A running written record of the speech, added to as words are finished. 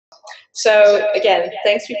So again,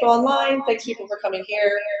 thanks people online, thanks people for coming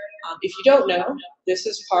here. If you don't know, this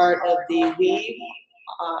is part of the Weave,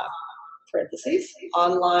 parentheses,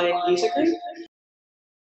 online user group.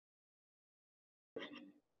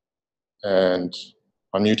 And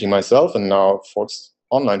I'm muting myself, and now folks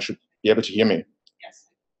online should be able to hear me. Yes.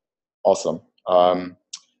 Awesome.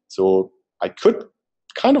 So I could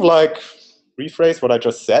kind of like rephrase what I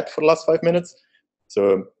just said for the last 5 minutes.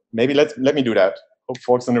 So maybe let me do that. Hope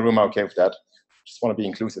folks in the room are okay with that. Just want to be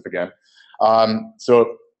inclusive again.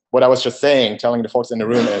 So what I was just saying, telling the folks in the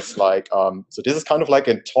room is like, so this is kind of like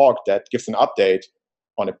a talk that gives an update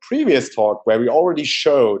on a previous talk where we already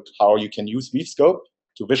showed how you can use Weavescope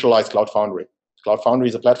to visualize Cloud Foundry. Cloud Foundry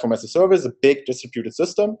is a platform as a service, a big distributed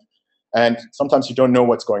system. And sometimes you don't know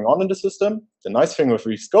what's going on in the system. The nice thing with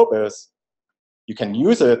Weavescope is you can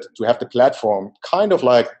use it to have the platform kind of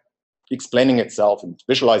like explaining itself and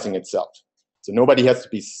visualizing itself. So nobody has to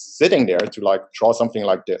be sitting there to like draw something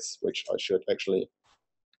like this, which I should actually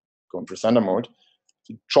go in presenter mode,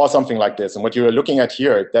 to draw something like this. And what you're looking at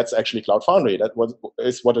here, that's actually Cloud Foundry. That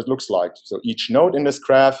is what it looks like. So each node in this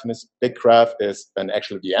graph, in this big graph, is an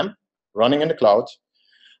actual VM running in the cloud.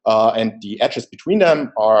 And the edges between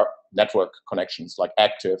them are network connections, like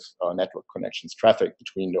active network connections, traffic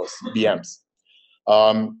between those VMs.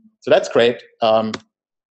 So that's great. And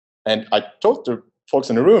I told the folks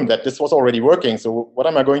in the room that this was already working. So what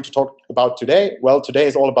am I going to talk about today? Well, today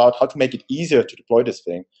is all about how to make it easier to deploy this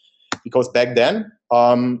thing. Because back then,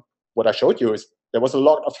 what I showed you is there was a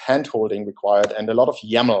lot of hand-holding required and a lot of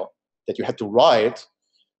YAML that you had to write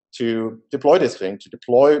to deploy this thing, to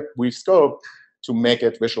deploy Weavescope to make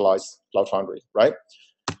it visualize Cloud Foundry, right?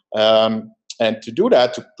 And to do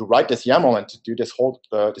that, to write this YAML and to do this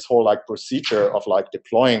whole like procedure of like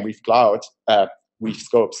deploying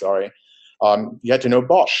Weavescope, sorry, you had to know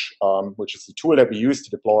BOSH, which is the tool that we use to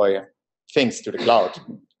deploy things to the cloud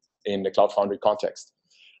in the Cloud Foundry context.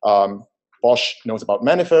 BOSH knows about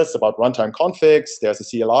manifests, about runtime configs. There's a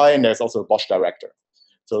CLI, and there's also a BOSH director.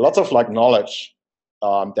 So lots of like knowledge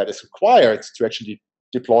that is required to actually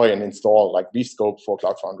deploy and install like Weavescope for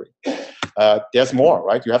Cloud Foundry. There's more,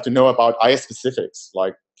 right? You have to know about IS specifics.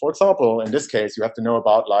 Like, for example, in this case, you have to know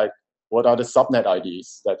about like what are the subnet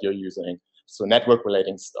IDs that you're using. So network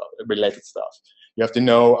related stuff. You have to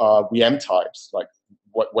know VM types, like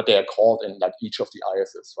what they are called in like each of the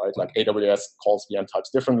ISs, right? Like AWS calls VM types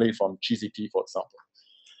differently from GCP, for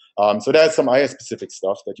example. So there's some IS specific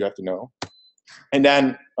stuff that you have to know. And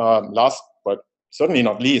then last but certainly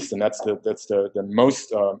not least, and that's the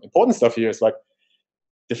most important stuff here, is like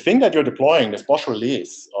the thing that you're deploying, this BOSH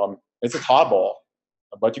release, it's a tarball,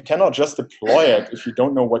 but you cannot just deploy it if you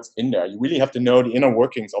don't know what's in there. You really have to know the inner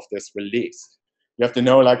workings of this release. You have to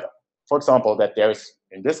know, like, for example, that there's,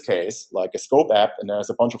 in this case, like a scope app, and there's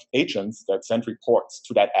a bunch of agents that send reports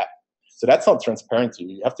to that app. So that's not transparent to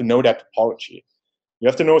you. You have to know that topology. You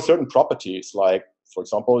have to know certain properties, like, for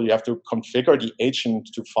example, you have to configure the agent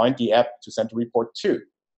to find the app to send a report to,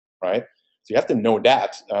 right? So you have to know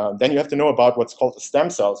that. Then you have to know about what's called the stem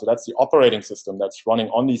cell. So that's the operating system that's running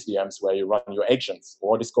on these VMs where you run your agents,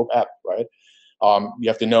 or the scope app, right? You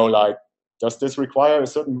have to know, like, does this require a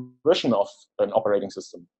certain version of an operating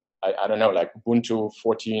system? I don't know, like Ubuntu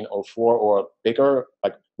 14.04 or bigger,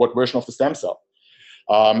 like what version of the stem cell?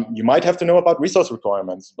 You might have to know about resource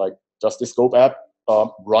requirements, like does the scope app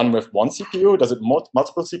run with one CPU? Does it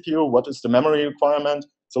multiple CPU? What is the memory requirement?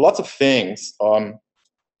 So lots of things.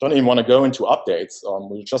 Don't even want to go into updates.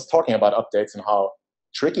 We're just talking about updates and how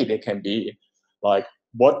tricky they can be. Like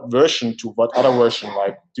what version to what other version,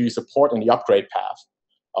 like, do you support in the upgrade path?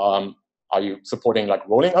 Are you supporting like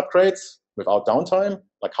rolling upgrades without downtime?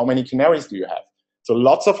 Like how many canaries do you have? So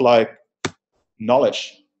lots of like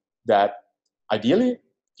knowledge that ideally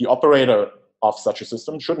the operator of such a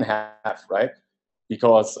system shouldn't have, right?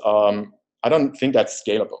 Because I don't think that's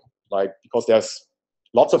scalable. Like, because there's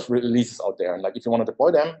lots of releases out there, and like if you want to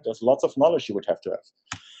deploy them, there's lots of knowledge you would have to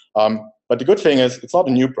have. But the good thing is it's not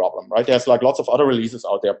a new problem, right? There's like lots of other releases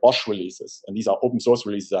out there, BOSH releases, and these are open source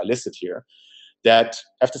releases that are listed here, that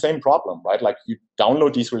have the same problem, right? Like you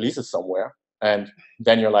download these releases somewhere, and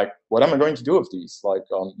then you're like, what am I going to do with these? Like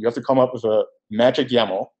you have to come up with a magic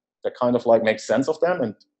YAML that kind of like makes sense of them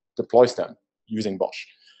and deploys them using BOSH.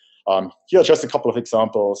 Here are just a couple of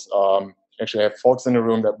examples. Actually, I have folks in the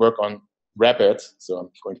room that work on Rapid, so I'm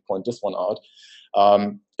going to point this one out.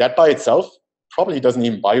 That by itself probably doesn't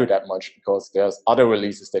even buy you that much, because there's other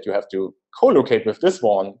releases that you have to co-locate with this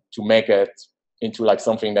one to make it into like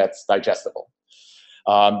something that's digestible.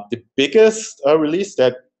 The biggest release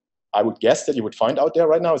that I would guess that you would find out there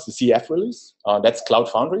right now is the CF release. That's Cloud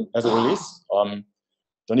Foundry as a release.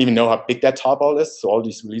 don't even know how big that tarball is. So all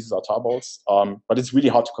these releases are tarballs, but it's really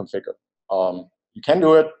hard to configure. You can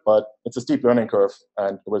do it, but it's a steep learning curve,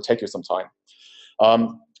 and it will take you some time.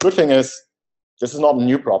 Good thing is, this is not a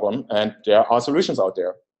new problem, and there are solutions out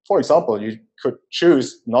there. For example, you could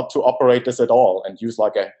choose not to operate this at all and use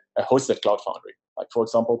like a hosted Cloud Foundry, like for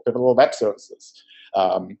example, Pivotal Web Services,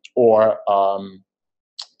 or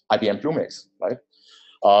IBM Bluemix, right?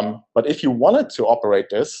 But if you wanted to operate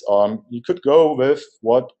this, you could go with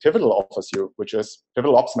what Pivotal offers you, which is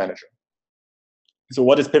Pivotal Ops Manager. So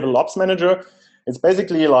what is Pivotal Ops Manager? It's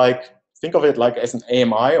basically like, think of it like as an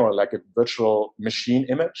AMI or like a virtual machine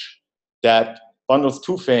image that bundles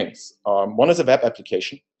two things. One is a web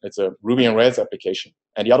application. It's a Ruby on Rails application.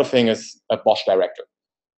 And the other thing is a Bosch director.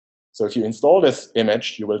 So if you install this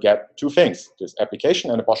image, you will get two things, this application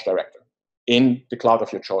and a Bosch director in the cloud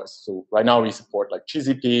of your choice. So right now we support like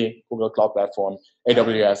GCP, Google Cloud Platform,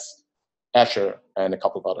 AWS, Azure, and a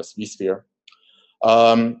couple of others, vSphere.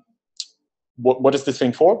 What is this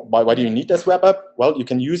thing for? Why do you need this web app? Well, you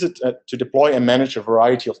can use it to deploy and manage a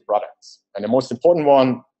variety of products. And the most important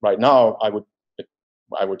one right now, I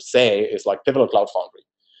would say, is like Pivotal Cloud Foundry,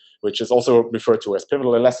 which is also referred to as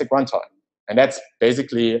Pivotal Elastic Runtime. And that's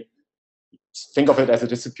basically, think of it as a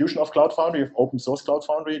distribution of Cloud Foundry, of open source Cloud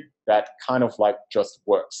Foundry, that kind of like just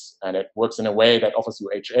works. And it works in a way that offers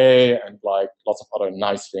you HA and like lots of other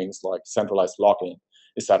nice things like centralized logging,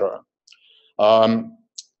 etc.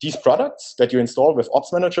 These products that you install with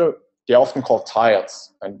Ops Manager, they're often called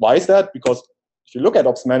tiles. And why is that? Because if you look at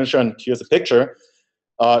Ops Manager, and here's a picture,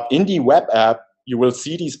 in the web app, you will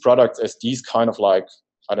see these products as these kind of like,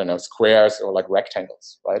 I don't know, squares or like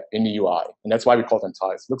rectangles, right, in the UI. And that's why we call them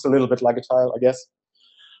tiles. Looks a little bit like a tile, I guess.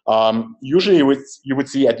 Usually you would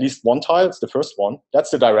see at least one tile. It's the first one. That's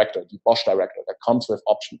the director, the Bosch director that comes with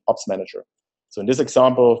Ops Manager. So in this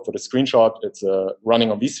example, for the screenshot, it's running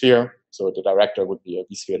on vSphere. So the director would be a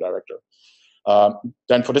vSphere director.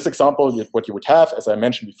 Then for this example, what you would have, as I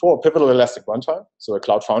mentioned before, Pivotal Elastic Runtime, so a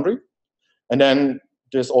Cloud Foundry. And then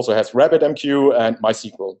this also has RabbitMQ and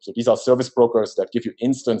MySQL. So these are service brokers that give you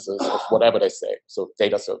instances of whatever they say. So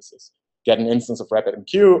data services. Get an instance of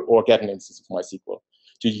RabbitMQ or get an instance of MySQL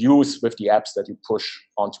to use with the apps that you push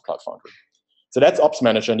onto Cloud Foundry. So that's Ops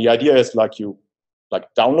Manager. And the idea is like you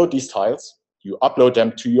download these tiles, you upload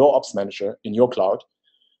them to your Ops Manager in your cloud,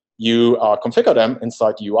 you configure them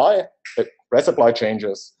inside the UI, REST API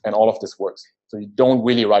changes, and all of this works. So you don't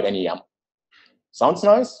really write any YAML. Sounds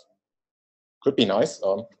nice? Could be nice,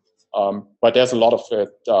 but there's a lot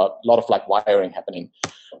of like wiring happening.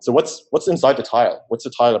 So what's inside the tile? What's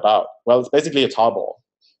the tile about? Well, it's basically a tarball,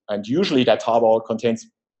 and usually that tarball contains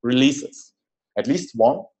releases, at least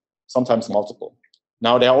one, sometimes multiple.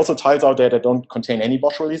 Now there are also tiles out there that don't contain any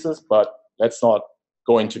Bosch releases, but let's not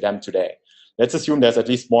go into them today. Let's assume there's at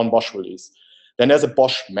least one Bosch release. Then there's a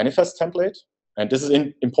Bosch manifest template, and this is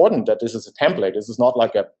important that this is a template. This is not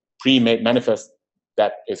like a pre-made manifest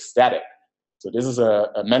that is static. So this is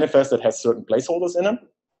a manifest that has certain placeholders in it,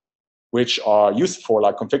 which are used for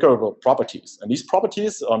like configurable properties. And these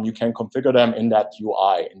properties, you can configure them in that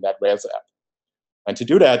UI, in that Rails app. And to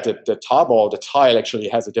do that, the tarball, the tile, actually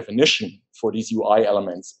has a definition for these UI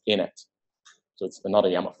elements in it. So it's another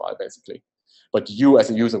YAML file, basically. But you,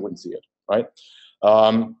 as a user, wouldn't see it, right?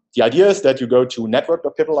 The idea is that you go to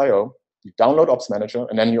network.pivotal.io, you download Ops Manager,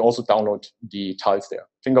 and then you also download the tiles there.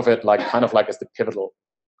 Think of it like kind of like as the Pivotal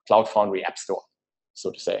Cloud Foundry App Store, so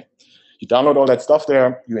to say. You download all that stuff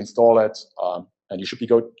there, you install it, and you should be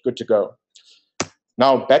good to go.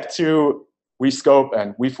 Now, back to WeScope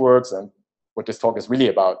and Weaveworks and what this talk is really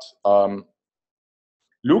about.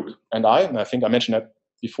 Luke and I think I mentioned that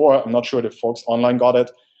before, I'm not sure if folks online got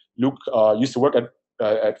it. Luke used to work at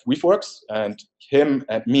Weaveworks, and him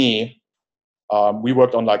and me, we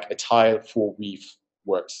worked on like a tile for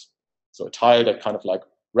Weaveworks. So a tile that kind of like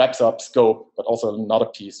wraps up scope, but also another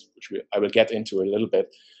piece, which I will get into a little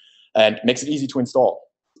bit, and makes it easy to install.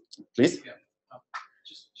 Please? Yeah.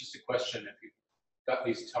 Just a question. If you've got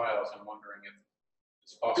these tiles, I'm wondering if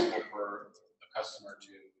it's possible for a customer to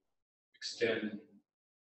extend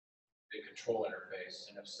the control interface,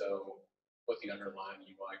 and if so, what the underlying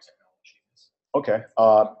UI technology is. Okay.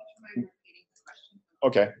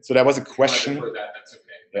 Okay. So there was a question. That's okay.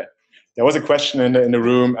 Yeah. There was a question in the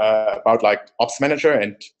room about like Ops Manager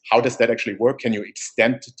and how does that actually work? Can you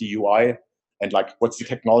extend the UI and like what's the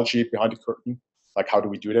technology behind the curtain? Like how do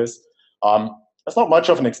we do this? There's not much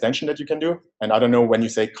of an extension that you can do. And I don't know when you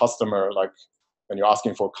say customer, like when you're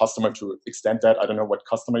asking for a customer to extend that, I don't know what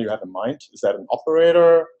customer you have in mind. Is that an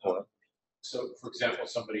operator? Or? So for example,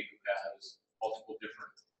 somebody who has multiple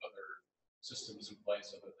different other systems in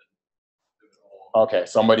place other than Pivotal Okay,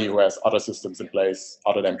 somebody who has other systems in place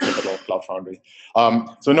other than Pivotal Cloud Foundry.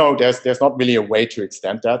 So no, there's not really a way to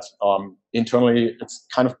extend that. Internally, it's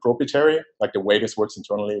kind of proprietary, like the way this works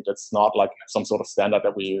internally. That's not like some sort of standard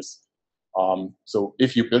that we use. So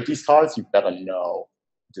if you build these tiles, you better know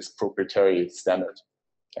this proprietary standard.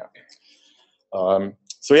 Yeah.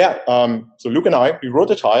 So Luke and I, we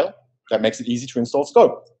wrote a tile that makes it easy to install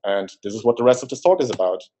scope. And this is what the rest of this talk is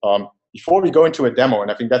about. Before we go into a demo,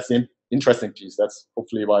 and I think that's the interesting piece, that's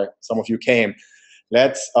hopefully why some of you came,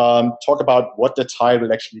 let's talk about what the tile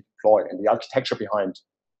will actually deploy and the architecture behind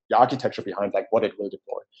like what it will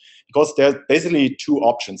deploy. Because there's basically two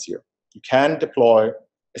options here. You can deploy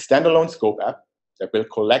a standalone scope app that will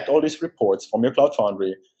collect all these reports from your Cloud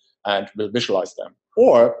Foundry and will visualize them.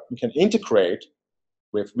 Or you can integrate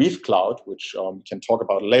with Weave Cloud, which we can talk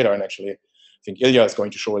about later. And actually, I think Ilya is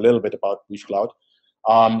going to show a little bit about Weave Cloud,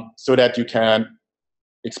 so that you can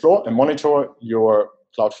explore and monitor your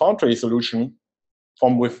Cloud Foundry solution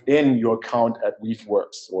from within your account at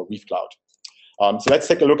Weaveworks or Weave Cloud. So let's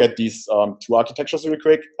take a look at these two architectures really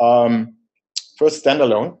quick. First,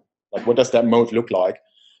 standalone. Like, what does that mode look like?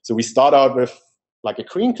 So we start out with like a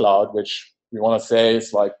green cloud, which we want to say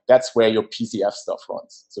is like, that's where your PCF stuff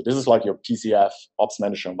runs. So this is like your PCF Ops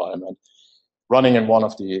Manager environment running in one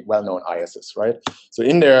of the well-known ISs, right? So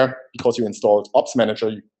in there, because you installed Ops Manager,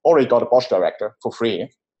 you already got a Bosch director for free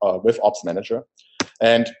with Ops Manager.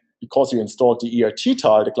 And because you installed the ERT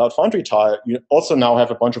tile, the Cloud Foundry tile, you also now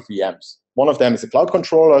have a bunch of VMs. One of them is a cloud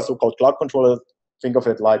controller, so-called cloud controller. Think of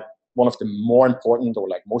it like one of the more important or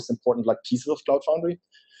like most important like pieces of Cloud Foundry.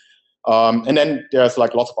 And then there's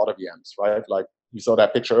like lots of other VMs, right? Like you saw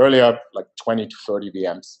that picture earlier, like 20 to 30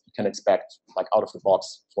 VMs you can expect like out of the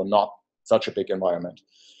box for not such a big environment.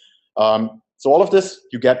 So all of this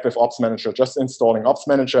you get with Ops Manager, just installing Ops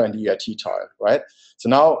Manager and the ERT tile, right? So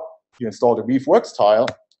now you install the Weaveworks tile.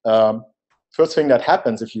 First thing that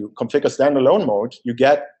happens if you configure standalone mode, you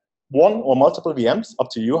get one or multiple VMs, up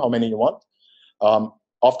to you how many you want,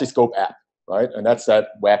 of the scope app, right? And that's that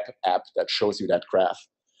web app that shows you that graph.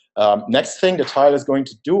 Next thing the tile is going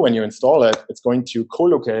to do when you install it, it's going to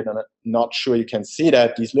co-locate, and I'm not sure you can see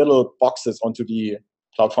that, these little boxes onto the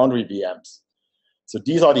Cloud Foundry VMs. So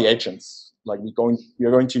these are the agents. Like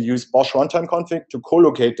we're going to use Bosch runtime config to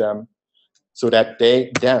co-locate them so that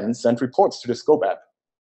they then send reports to the scope app.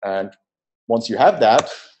 And once you have that,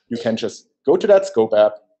 you can just go to that scope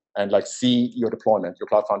app and like see your deployment, your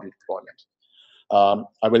Cloud Foundry deployment.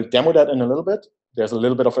 I will demo that in a little bit. There's a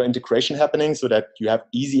little bit of an integration happening so that you have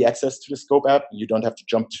easy access to the scope app. You don't have to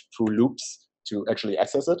jump through loops to actually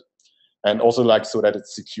access it. And also like so that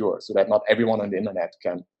it's secure, so that not everyone on the internet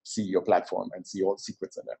can see your platform and see all the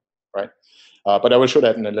secrets in there, right? But I will show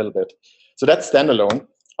that in a little bit. So that's standalone.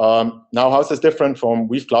 Now, how is this different from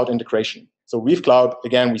Weave Cloud integration? So Weave Cloud,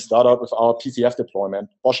 again, we start out with our PCF deployment,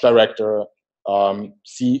 Bosch director,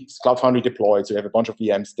 Cloud Foundry deployed, so you have a bunch of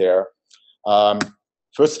VMs there.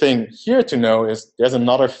 First thing here to know is there's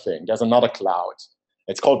another thing, there's another cloud.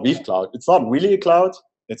 It's called Weave Cloud. It's not really a cloud.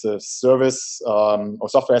 It's a service or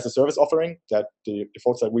software as a service offering that the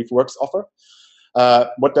folks at Weaveworks offer.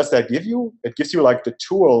 What does that give you? It gives you like the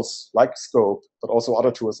tools like Scope, but also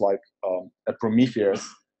other tools like a Prometheus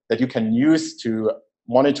that you can use to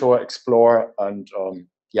monitor, explore, and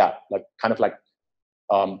yeah, like kind of like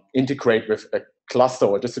integrate with a cluster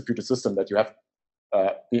or distributed system that you have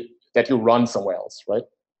that you run somewhere else, right?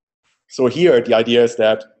 So here, the idea is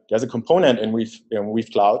that there's a component in Weave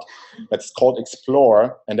Cloud that's called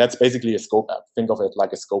Explore, and that's basically a scope app. Think of it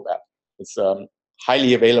like a scope app. It's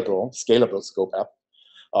highly available, scalable scope app.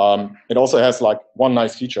 It also has like one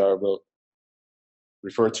nice feature I will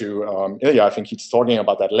refer to Ilya. I think he's talking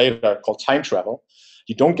about that later, called time travel.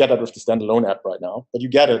 You don't get it with the standalone app right now, but you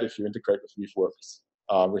get it if you integrate with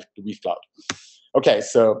Weaveworks, with the Weave Cloud. Okay,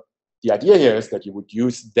 so the idea here is that you would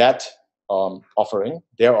use that offering,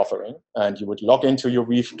 their offering, and you would log into your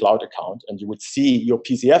Weave Cloud account, and you would see your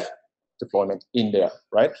PCF deployment in there,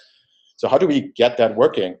 right? So how do we get that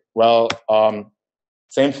working? Well,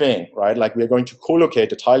 same thing, right? Like we're going to co-locate,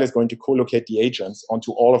 the tile is going to co-locate the agents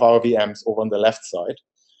onto all of our VMs over on the left side.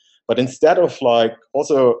 But instead of like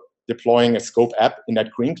also deploying a scope app in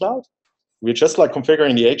that green cloud, we're just like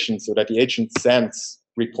configuring the agent so that the agent sends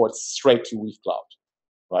reports straight to Weave Cloud,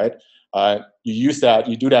 right? You use that,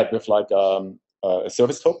 you do that with like a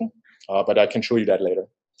service token, but I can show you that later.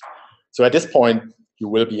 So at this point, you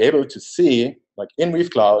will be able to see, like in Weave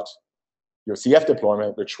Cloud, your CF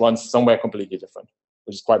deployment, which runs somewhere completely different,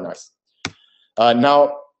 which is quite nice.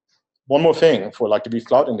 Now, one more thing for like the Weave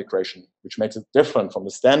Cloud integration, which makes it different from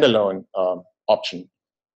the standalone option.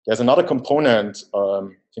 There's another component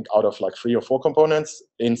think out of like 3 or 4 components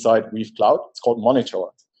inside Weave Cloud. It's called Monitor.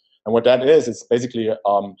 And what that is basically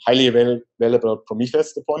a highly available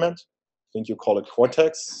Prometheus deployment. I think you call it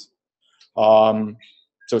Cortex.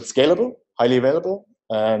 So it's scalable, highly available,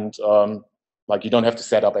 and like you don't have to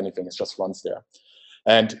set up anything. It just runs there.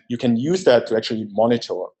 And you can use that to actually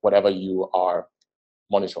monitor whatever you are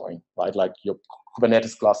monitoring, right? Like your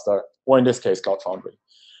Kubernetes cluster, or in this case, Cloud Foundry.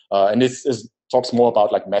 And this talks more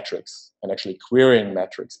about like metrics and actually querying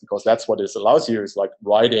metrics, because that's what this allows you, is like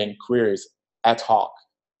writing queries ad hoc,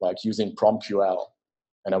 like using PromQL.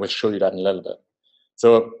 And I will show you that in a little bit.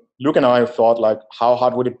 So Luke and I thought, like, how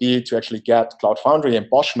hard would it be to actually get Cloud Foundry and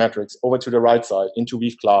Bosch metrics over to the right side into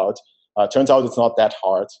Weave Cloud? Turns out it's not that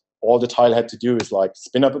hard. All the Tile had to do is like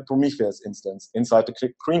spin up a Prometheus instance inside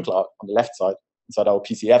the Green Cloud on the left side, inside our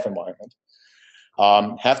PCF environment.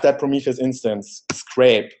 Have that Prometheus instance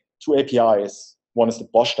scrape 2 APIs. One is the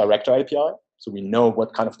Bosch Director API, so we know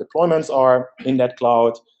what kind of deployments are in that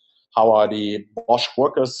cloud, how are the Bosch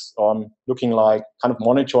workers looking like, kind of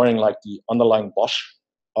monitoring like the underlying Bosch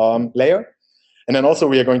layer. And then also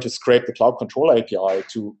we are going to scrape the Cloud Controller API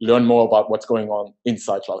to learn more about what's going on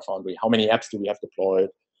inside Cloud Foundry. How many apps do we have deployed?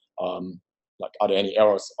 Like, are there any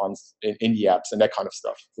errors in the apps and that kind of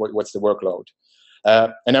stuff? What's the workload?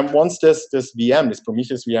 And then once this VM, this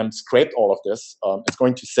Prometheus VM, scraped all of this, it's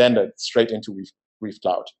going to send it straight into Weave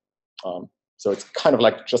Cloud. So it's kind of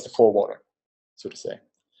like just a forwarder, so to say.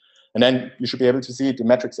 And then you should be able to see the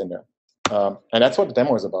metrics in there. And that's what the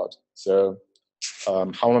demo is about. So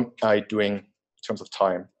how am I doing in terms of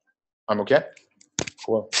time? I'm okay?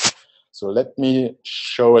 Cool. So let me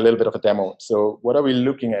show a little bit of a demo. So what are we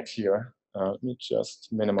looking at here? Let me just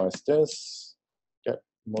minimize this, get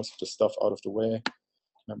most of the stuff out of the way.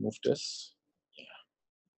 Can I move this? Yeah.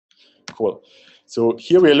 Cool. So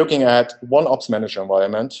here we are looking at one Ops Manager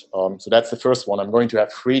environment. So that's the first one. I'm going to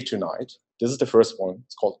have 3 tonight. This is the first one.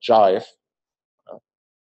 It's called Jive.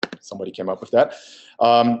 Somebody came up with that.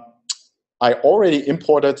 I already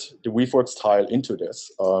imported the Weaveworks tile into this.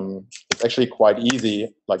 It's actually quite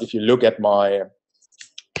easy. Like if you look at my, I'm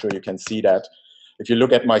sure you can see that. If you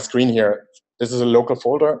look at my screen here, this is a local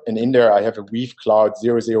folder, and in there I have a Weave Cloud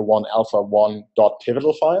 001 alpha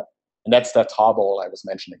 1.pivotal file, and that's that tarball I was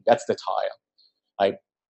mentioning. That's the tile. I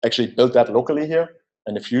actually built that locally here.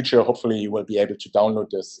 In the future, hopefully you will be able to download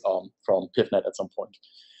this from PivNet at some point.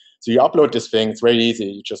 So you upload this thing, it's very easy.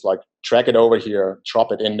 You just like drag it over here,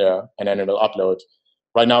 drop it in there, and then it will upload.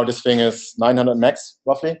 Right now, this thing is 900 megs,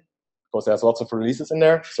 roughly, because there's lots of releases in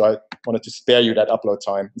there. So I wanted to spare you that upload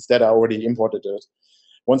time. Instead, I already imported it.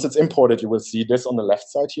 Once it's imported, you will see this on the left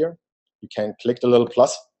side here. You can click the little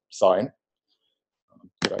plus sign.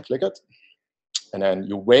 Did I click it? And then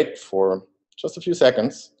you wait for just a few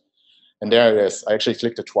seconds. And there it is. I actually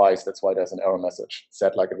clicked it twice. That's why there's an error message. It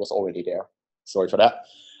said like it was already there. Sorry for that.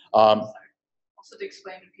 Also to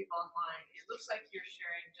explain to people online, it looks like you're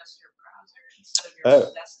sharing just your browser instead of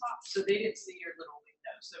your desktop, so they didn't see your little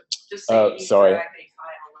window. So just say you sorry. drag a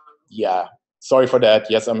file. Yeah, sorry for that.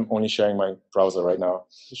 Yes, I'm only sharing my browser right now.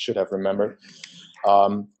 You should have remembered.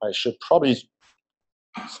 I should probably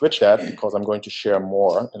switch that because I'm going to share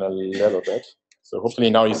more in a little bit. So hopefully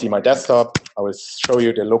now you see my desktop. I will show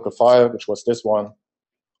you the local file, which was this one.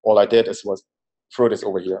 All I did was throw this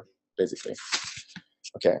over here, basically.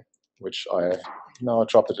 Okay, which I now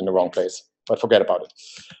dropped it in the wrong place, but forget about it.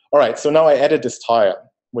 All right, so now I added this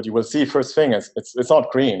tile. What you will see first thing is it's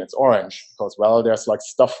not green, it's orange, because, well, there's like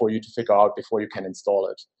stuff for you to figure out before you can install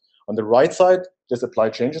it. On the right side, this Apply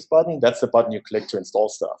Changes button, that's the button you click to install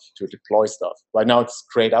stuff, to deploy stuff. Right now it's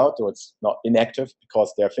grayed out, or it's not inactive,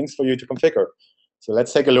 because there are things for you to configure. So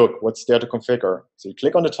let's take a look, what's there to configure. So you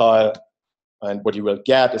click on the tile, and what you will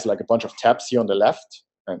get is like a bunch of tabs here on the left,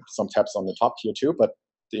 and some tabs on the top here too, but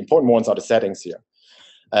the important ones are the settings here.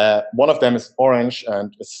 One of them is orange,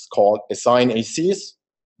 and it's called Assign ACs,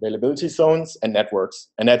 Availability Zones, and Networks.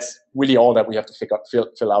 And that's really all that we have to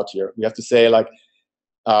fill out here. We have to say, like,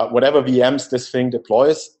 whatever VMs this thing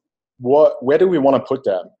deploys, where do we want to put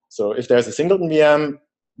them? So if there's a singleton VM,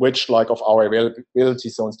 which like of our availability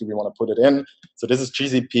zones do we want to put it in? So this is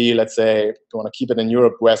GCP, let's say we want to keep it in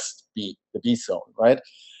Europe West B, the B zone, right?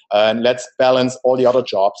 And let's balance all the other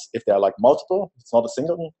jobs. If they're like multiple, it's not a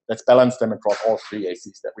singleton, let's balance them across all 3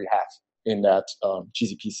 ACs that we have in that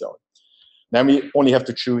GCP zone. Then we only have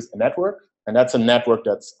to choose a network, and that's a network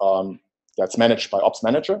that's managed by Ops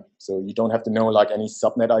Manager. So you don't have to know like any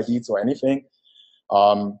subnet IDs or anything.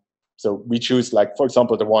 So we choose, like, for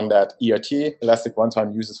example, the one that ERT, Elastic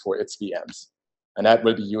Runtime, uses for its VMs. And that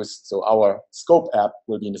will be used, so our scope app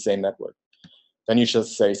will be in the same network. Then you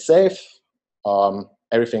just say save.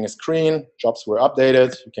 everything is green, jobs were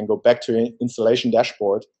updated. You can go back to the installation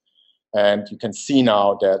dashboard, and you can see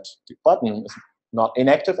now that the button is not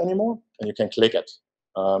inactive anymore, and you can click it.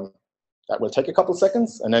 That will take a couple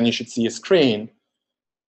seconds, and then you should see a screen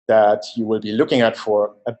that you will be looking at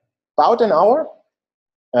for about an hour,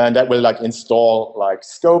 and that will like install like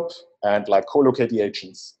scope and like co-locate the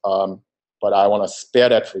agents. But I want to spare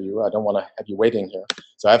that for you. I don't want to have you waiting here.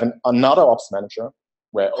 So I have another ops manager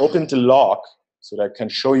where I opened the log so that I can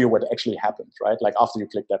show you what actually happened, right? Like after you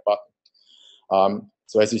click that button.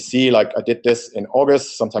 So as you see, like I did this in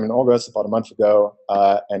August, sometime in August, about a month ago.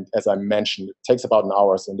 And as I mentioned, it takes about an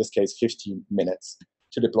hour. So in this case, 15 minutes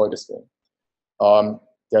to deploy this thing.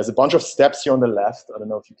 There's a bunch of steps here on the left. I don't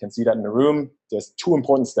know if you can see that in the room. There's two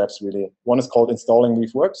important steps, really. One is called installing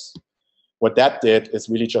Weaveworks. What that did is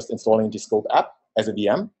really just installing the scope app as a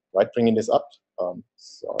VM, right? Bringing this up.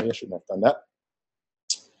 Sorry, I shouldn't have done that.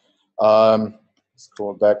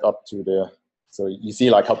 Scroll back up to the, so you see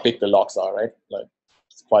like how big the logs are, right? Like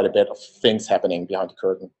it's quite a bit of things happening behind the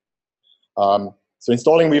curtain. So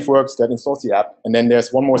installing Weaveworks, that installs the app. And then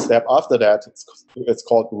there's one more step after that. It's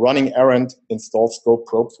called running errand install scope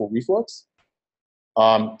probe for Weaveworks.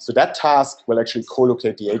 So that task will actually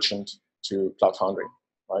co-locate the agent to Cloud Foundry,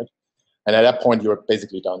 right? And at that point, you're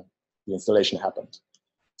basically done. The installation happened.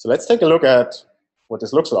 So let's take a look at what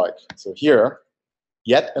this looks like. So here,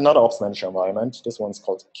 yet another Ops Manager environment. This one's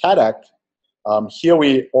called CADAC. Here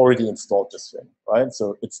we already installed this thing, right?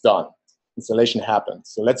 So it's done. Installation happened.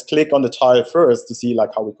 So let's click on the tile first to see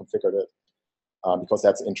like how we configured it, because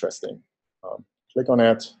that's interesting. Click on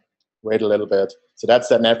it, wait a little bit. So that's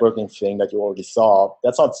that networking thing that you already saw.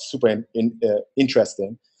 That's not super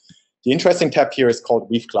interesting. The interesting tab here is called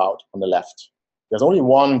Weave Cloud on the left. There's only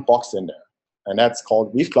one box in there, and that's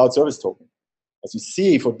called Weave Cloud Service Token. As you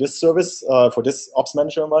see, for this service, for this Ops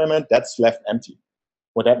Manager environment, that's left empty.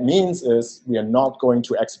 What that means is we are not going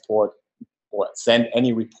to export or send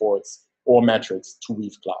any reports or metrics to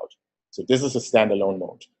Weave Cloud. So this is a standalone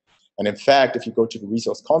mode. And in fact, if you go to the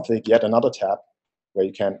resource config, yet another tab where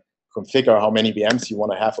you can configure how many VMs you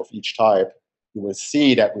want to have of each type, you will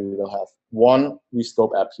see that we will have one Weave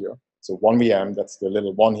Scope app here. So one VM, that's the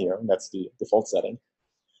little one here, and that's the default setting.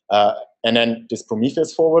 And then this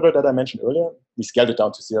Prometheus forwarder that I mentioned earlier, we scaled it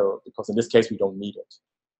down to 0 because in this case, we don't need it.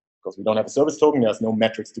 Because we don't have a service token, there's no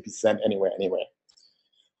metrics to be sent anywhere.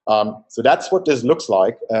 So that's what this looks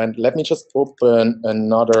like. And let me just open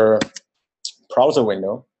another browser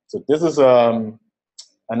window. So this is an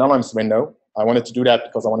anonymous window. I wanted to do that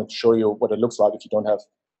because I wanted to show you what it looks like if you don't have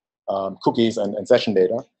cookies and session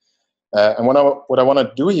data. And what I want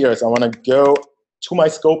to do here is I want to go to my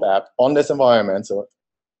scope app on this environment. So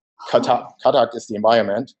CADAC is the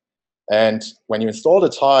environment. And when you install the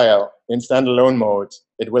tile in standalone mode,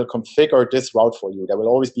 it will configure this route for you. There will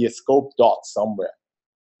always be a scope dot somewhere.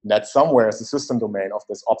 And that somewhere is the system domain of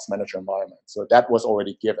this Ops Manager environment. So that was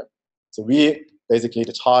already given. So we, basically,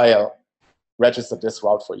 the tile registered this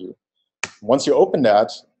route for you. Once you open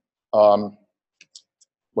that,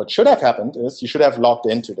 what should have happened is you should have logged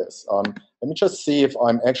into this. Let me just see if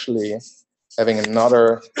I'm actually having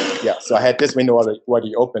another, yeah, so I had this window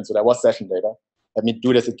already open, so that was session data. Let me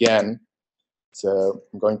do this again. So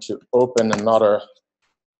I'm going to open another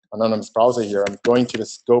anonymous browser here. I'm going to the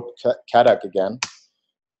scope CADAC again.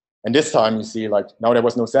 And this time you see like now there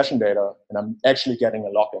was no session data and I'm actually getting a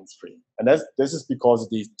login screen. And this is because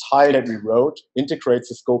the tile that we wrote integrates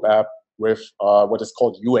the scope app with what is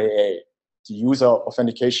called UAA, the user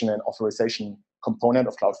authentication and authorization component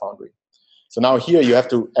of Cloud Foundry. So now here you have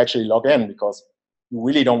to actually log in because you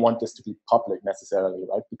really don't want this to be public necessarily,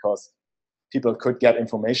 right? Because people could get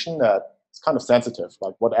information that is kind of sensitive,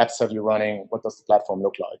 like what apps have you running, what does the platform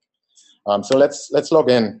look like? So let's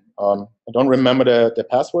log in. I don't remember the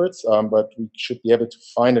passwords, but we should be able to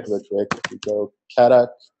find it real quick. If we go CADAC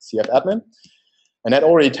CF admin, and that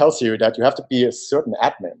already tells you that you have to be a certain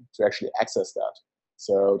admin to actually access that.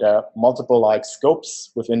 So there are multiple like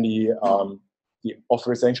scopes within the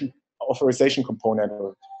authorization component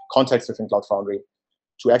or context within Cloud Foundry.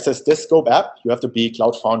 To access this scope app, you have to be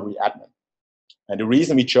Cloud Foundry admin. And the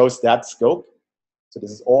reason we chose that scope, so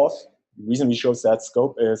this is auth, the reason we chose that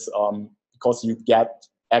scope is because you get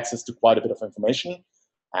access to quite a bit of information.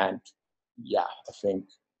 And yeah, I think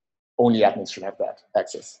only admins should have that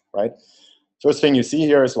access, right? First thing you see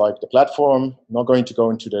here is like the platform. I'm not going to go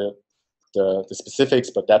into the specifics,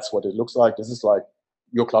 but that's what it looks like. This is like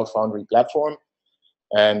your Cloud Foundry platform.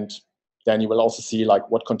 And then you will also see like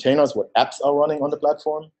what containers, what apps are running on the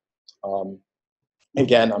platform.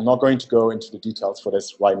 Again, I'm not going to go into the details for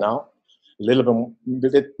this right now. A little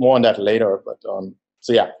bit more on that later. But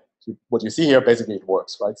so yeah, what you see here, basically it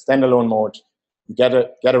works, right? Standalone mode, you get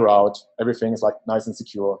a route, everything is like nice and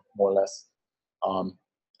secure, more or less.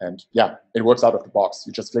 And yeah, it works out of the box.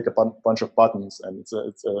 You just click a bunch of buttons, and it's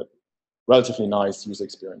a relatively nice user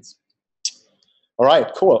experience. All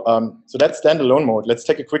right, cool. So that's standalone mode. Let's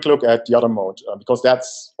take a quick look at the other mode, because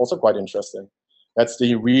that's also quite interesting. That's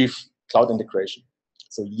the Weave cloud integration.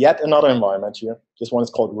 So yet another environment here. This one is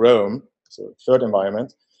called Roam, so third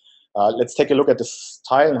environment. Let's take a look at this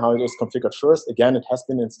tile and how it is configured first. Again, it has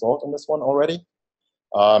been installed on this one already.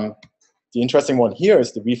 The interesting one here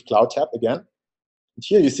is the Weave Cloud tab again. And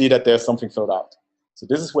here you see that there's something filled out. So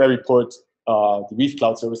this is where we put the Weave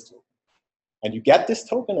Cloud Service token. And you get this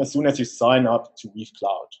token as soon as you sign up to Weave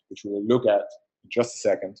Cloud, which we will look at in just a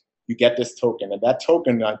second. You get this token, and that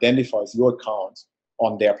token identifies your account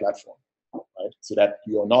on their platform, right? So that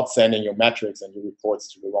you're not sending your metrics and your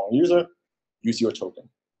reports to the wrong user. Use your token.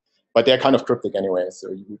 But they're kind of cryptic anyway,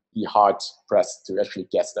 so you would be hard-pressed to actually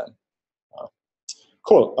guess them.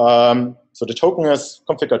 Cool. So the token is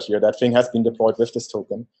configured here. That thing has been deployed with this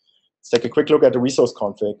token. Let's take a quick look at the resource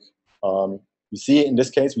config. You see, in this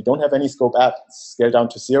case, we don't have any scope app scaled down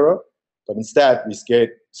to 0, but instead we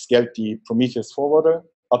scaled the Prometheus forwarder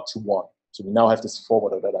up to 1. So we now have this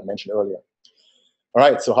forwarder that I mentioned earlier. All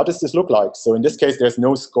right, so how does this look like? So in this case, there's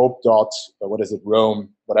no scope dot, roam,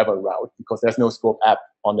 whatever route, because there's no scope app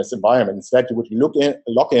on this environment. Instead, you would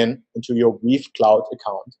log in into your Weave Cloud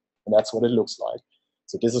account, and that's what it looks like.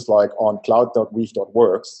 So this is like on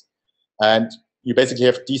cloud.weave.works, and you basically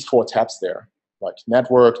have these 4 tabs there, like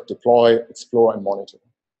network, deploy, explore, and monitor.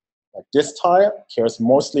 Like this tile cares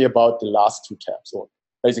mostly about the last 2 tabs, or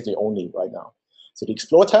basically only right now. So the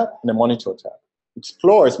explore tab and the monitor tab.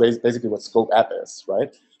 Explore is basically what scope app is,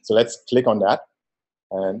 right? So let's click on that.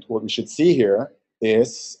 And what we should see here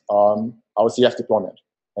is our CF deployment.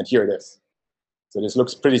 And here it is. So this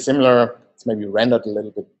looks pretty similar. It's maybe rendered a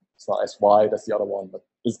little bit. It's not as wide as the other one, but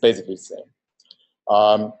it's basically the same.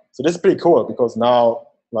 So this is pretty cool, because now,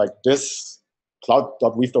 like, this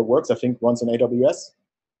cloud.weave.works, I think, runs on AWS.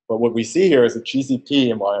 But what we see here is a GCP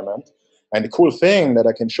environment. And the cool thing that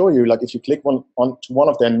I can show you, like if you click onto one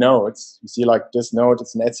of their nodes, you see like this node,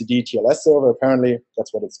 it's an etcd TLS server, apparently,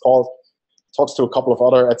 that's what it's called. It talks to a couple of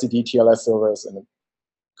other etcd TLS servers and a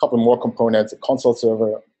couple more components, a console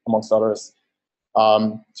server, amongst others.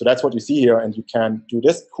 So that's what you see here, and you can do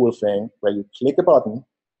this cool thing where you click a button,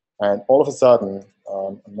 and all of a sudden,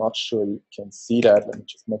 I'm not sure you can see that, let me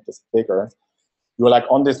just make this bigger. You're like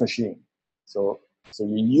on this machine. So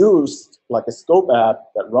you use like a scope app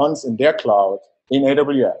that runs in their cloud in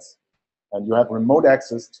AWS, and you have remote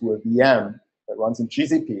access to a VM that runs in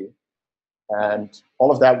GCP, and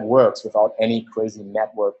all of that works without any crazy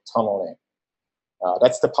network tunneling.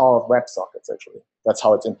 That's the power of WebSockets, actually. That's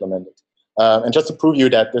how it's implemented. And just to prove you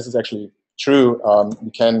that this is actually true,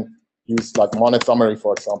 you can use like Monet Summary,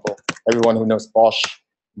 for example. Everyone who knows Bosch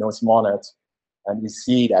knows Monet. And we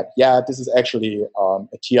see that, yeah, this is actually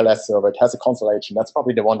a TLS server. It has a console agent. That's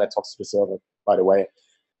probably the one that talks to the server, by the way.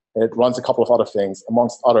 It runs a couple of other things,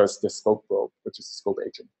 amongst others, the scope probe, which is the scope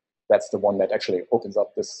agent. That's the one that actually opens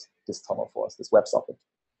up this tunnel for us, this WebSocket.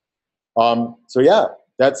 So yeah,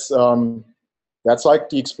 that's like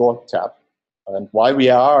the Explore tab. And while we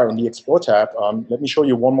are in the Explore tab, let me show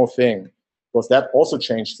you one more thing, because that also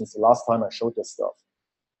changed since the last time I showed this stuff.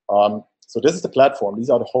 So this is the platform. These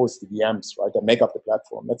are the hosts, the VMs, right, that make up the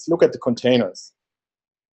platform. Let's look at the containers.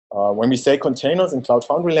 When we say containers in Cloud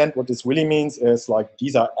Foundry land, what this really means is like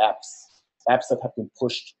these are apps that have been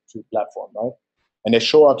pushed to the platform, right? And they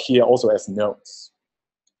show up here also as nodes.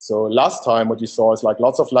 So last time what you saw is like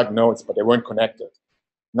lots of like nodes, but they weren't connected.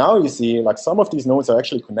 Now you see like some of these nodes are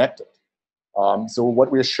actually connected. So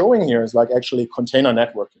what we're showing here is like actually container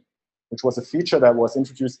networking, which was a feature that was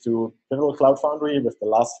introduced to Pivotal Cloud Foundry with the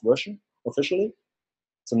last version officially.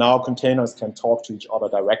 So now containers can talk to each other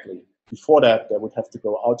directly. Before that, they would have to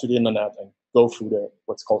go out to the internet and go through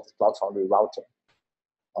what's called the Cloud Foundry router.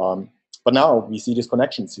 But now we see these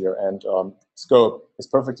connections here, and Scope is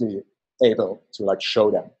perfectly able to like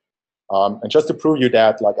show them. And just to prove you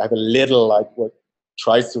that, like I have a little like what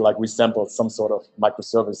tries to like resemble some sort of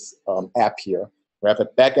microservice app here. We have a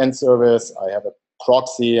backend service, I have a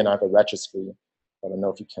proxy, and I have a registry. I don't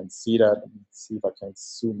know if you can see that. Let me see if I can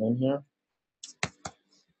zoom in here.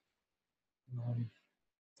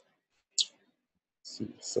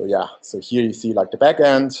 So yeah, so here you see like the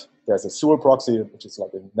backend. There's a Sewell proxy, which is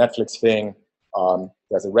like a Netflix thing.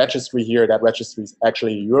 There's a registry here. That registry is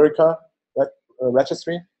actually a Eureka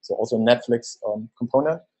registry, so also a Netflix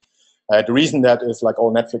component. The reason that is like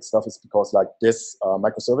all Netflix stuff is because like this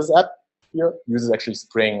microservice app here uses actually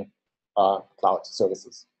Spring Cloud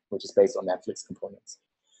services. which is based on Netflix components.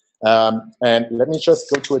 And let me just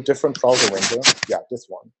go to a different browser window. Yeah, this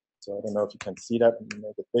one. So I don't know if you can see that and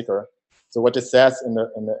make it bigger. So what it says in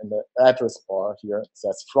the address bar here, it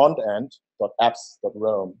says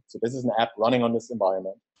frontend.apps.roam. So this is an app running on this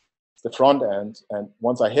environment. It's the front end, and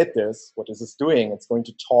once I hit this, what this is doing, it's going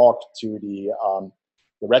to talk to the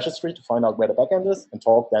registry to find out where the backend is, and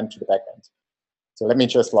talk then to the backend. So let me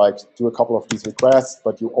just like do a couple of these requests,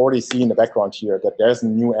 but you already see in the background here that there's a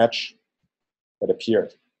new edge that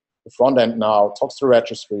appeared. The front end now talks to the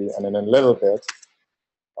registry, and in a little bit,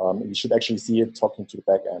 you should actually see it talking to the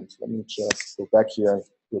back end. Let me just go back here and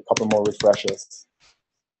do a couple more refreshes.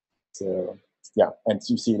 So yeah, and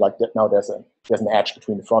you see like that now there's an edge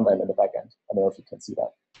between the front end and the back end. I don't know if you can see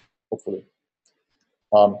that, hopefully.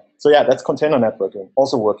 So yeah, that's container networking,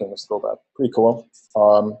 also working with Scope App. Pretty cool.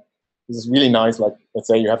 This is really nice. Like, let's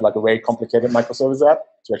say you have like a very complicated microservice app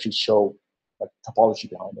to actually show like topology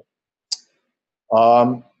behind it.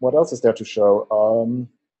 What else is there to show?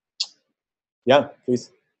 Yeah, please.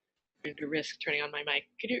 I'm going to risk turning on my mic.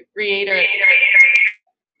 Could you reiterate?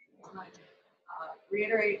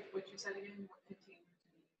 Reiterate what you said again.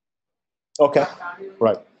 Okay,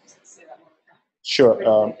 right.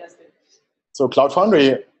 Sure. So Cloud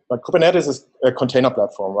Foundry, like Kubernetes is a container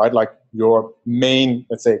platform, right? Like your main,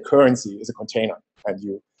 let's say, currency is a container, and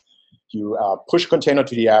you push a container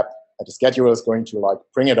to the app, and the scheduler is going to like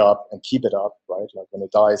bring it up and keep it up, right? Like when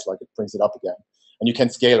it dies, like it brings it up again, and you can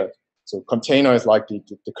scale it. So container is like the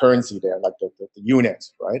currency there, like the unit,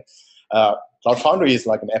 right? Cloud Foundry is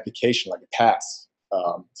like an application, like a PaaS.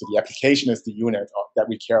 So the application is the unit that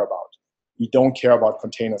we care about. We don't care about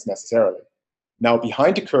containers necessarily. Now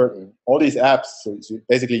behind the curtain, all these apps, so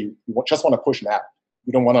basically you just want to push an app.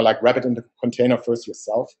 You don't want to like wrap it in the container first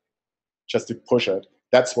yourself, just to push it.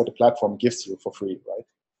 That's what the platform gives you for free, right?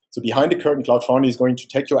 So behind the curtain, Cloud Foundry is going to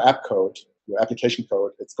take your app code, your application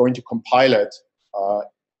code, it's going to compile it,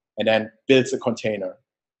 and then builds a container.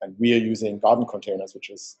 And we are using Garden containers, which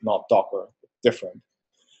is not Docker, different.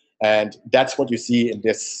 And that's what you see in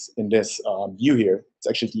this view here. It's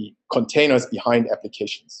actually the containers behind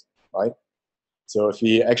applications, right? So if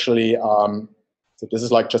we actually, so this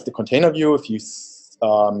is like just the container view. If you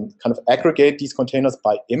kind of aggregate these containers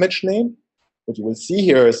by image name, what you will see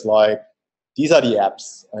here is like, these are the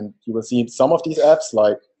apps. And you will see some of these apps,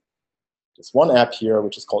 like this one app here,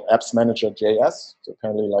 which is called Apps Manager JS. So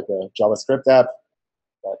apparently like a JavaScript app.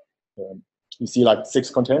 That, you see like 6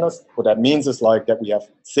 containers. What that means is like that we have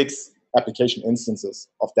 6 application instances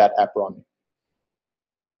of that app running.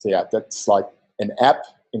 So yeah, that's like an app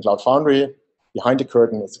in Cloud Foundry. Behind the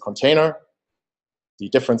curtain is a container. The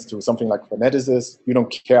difference to something like Kubernetes is you don't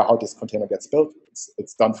care how this container gets built.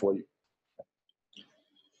 It's done for you.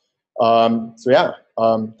 So yeah,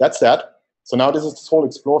 that's that. So now this is this whole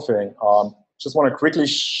explore thing. Just want to quickly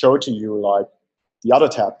show to you like the other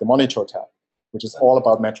tab, the monitor tab, which is all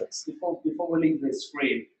about metrics. Before we leave the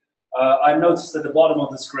screen, I noticed at the bottom of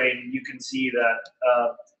the screen you can see that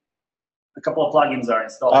a couple of plugins are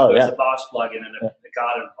installed. Oh, There's yeah. a Bosch plugin and a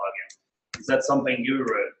Garden plugin. Is that something you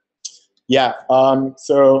wrote? Yeah.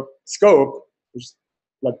 So Scope, which is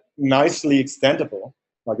like nicely extendable,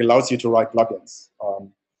 like allows you to write plugins.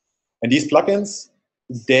 And these plugins,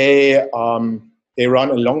 they run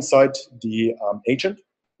alongside the agent,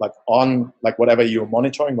 like on like whatever you're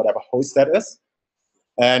monitoring, whatever host that is.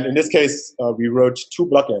 And in this case, we wrote 2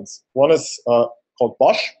 plugins. One is called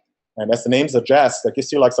Bosch, and as the name suggests, that gives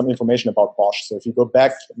you like some information about Bosch. So if you go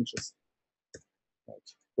back, let me just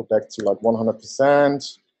go back to like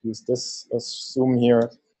 100%, use this zoom here.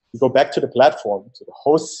 You go back to the platform, to the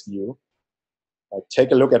hosts view,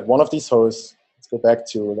 take a look at one of these hosts.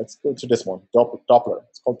 Let's go to this one, Doppler.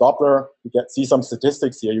 It's called Doppler. You see some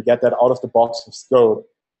statistics here. You get that out of the box with Scope.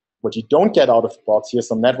 What you don't get out of the box, here's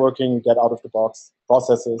some networking you get out of the box,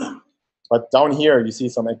 processes. But down here, you see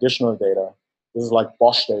some additional data. This is like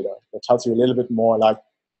Bosch data that tells you a little bit more like,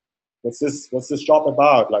 what's this job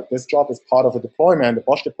about? Like this job is part of a deployment, a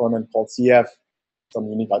Bosch deployment called CF, some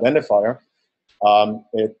unique identifier.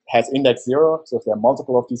 It has index 0, so if there are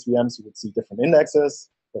multiple of these VMs, you would see different indexes.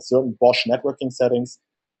 There's certain Bosch networking settings.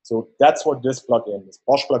 So that's what this plugin, this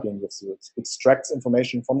Bosch plugin gives you. It extracts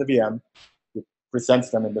information from the VM, it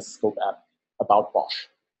presents them in the Scope app about Bosch,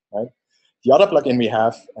 right? The other plugin we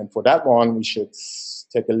have, and for that one, we should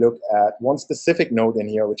take a look at one specific node in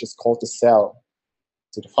here, which is called the cell.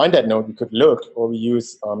 So to find that node, we could look, or we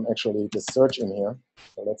use actually the search in here.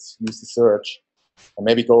 So let's use the search, and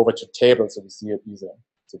maybe go over to table so we see it easier.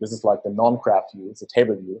 So this is like the non-graph view, it's a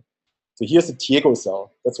table view. So here's the Tiego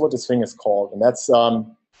cell. That's what this thing is called. And that's a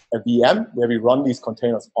VM where we run these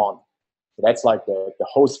containers on. So that's like the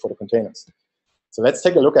host for the containers. So let's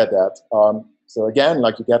take a look at that. So again,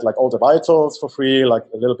 like you get like all the vitals for free, like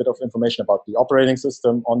a little bit of information about the operating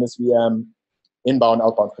system on this VM, inbound,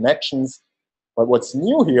 outbound connections. But what's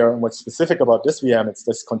new here and what's specific about this VM, it's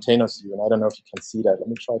this containers view. And I don't know if you can see that. Let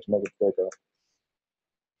me try to make it bigger.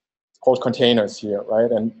 It's called containers here, right?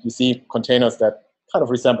 And you see containers that kind of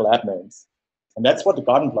resemble app names. And that's what the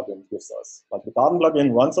Garden plugin gives us. Like the Garden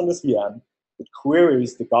plugin runs on this VM. It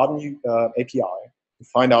queries the Garden API to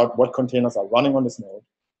find out what containers are running on this node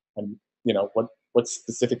and what's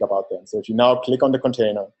specific about them. So if you now click on the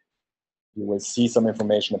container, you will see some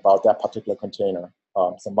information about that particular container.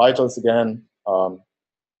 Some vitals again, a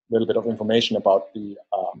little bit of information about the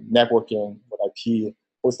networking, what IP,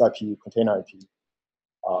 host IP, container IP.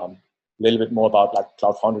 A little bit more about like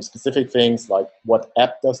Cloud Foundry specific things, like what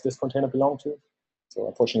app does this container belong to. So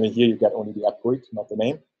unfortunately here you get only the app GUID, not the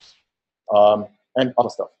name, and other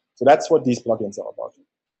stuff. So that's what these plugins are about.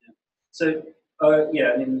 Yeah. So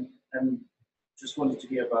yeah, I mean, just wanted to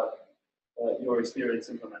hear about your experience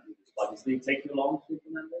implementing these plugins. Did it take you long to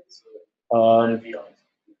implement this?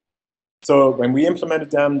 So when we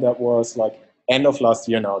implemented them, that was like end of last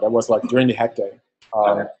year now. That was like during the hack day.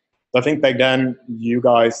 Okay. I think back then you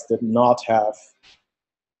guys did not have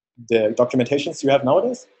the documentations you have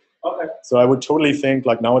nowadays. Okay. So I would totally think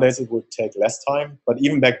like nowadays it would take less time, but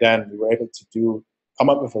even back then we were able to come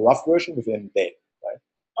up with a rough version within a day, right?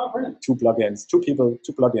 Oh, brilliant. 2 plugins, 2 people,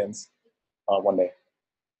 2 plugins, 1 day.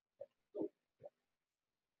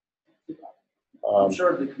 I'm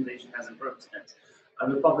sure the documentation has improved since.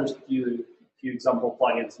 And we published a few example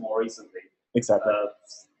plugins more recently. Exactly.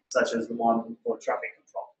 Such as the one for traffic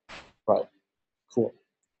control. Right. Cool.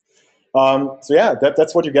 So yeah,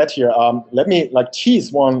 that's what you get here. Let me like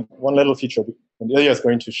tease one little feature, and Ilya is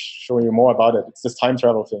going to show you more about it. It's this time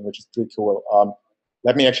travel thing, which is pretty cool.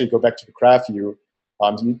 Let me actually go back to the graph view.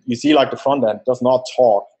 You see like the front end does not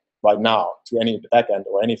talk right now to any of the back end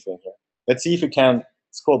or anything here. Let's see if we can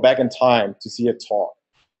scroll back in time to see it talk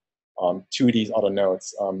to these other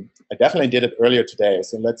nodes. I definitely did it earlier today,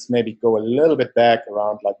 so let's maybe go a little bit back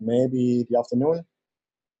around like maybe the afternoon,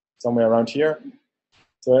 somewhere around here.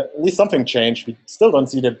 So at least something changed. We still don't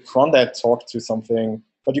see the front end talk to something,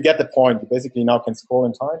 but you get the point. You basically now can scroll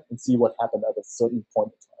in time and see what happened at a certain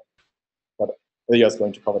point in time. But Ilya is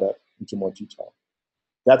going to cover that into more detail.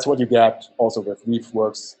 That's what you get also with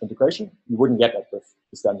Weaveworks integration. You wouldn't get that with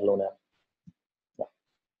the standalone app. Yeah.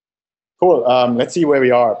 Cool. Let's see where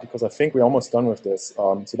we are, because I think we're almost done with this.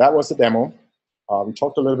 So that was the demo. We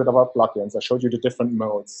talked a little bit about plugins. I showed you the different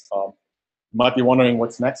modes. You might be wondering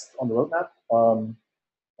what's next on the roadmap.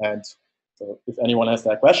 And so if anyone has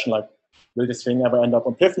that question, like, will this thing ever end up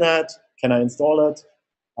on PivNet? Can I install it?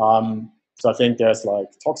 So I think there's like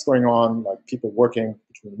talks going on, like people working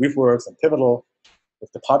between Weaveworks and Pivotal,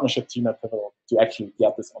 with the partnership team at Pivotal, to actually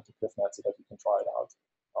get this onto PivNet so that we can try it out.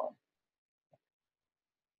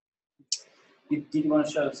 Did you want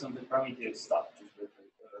to show some of the Prometheus stuff?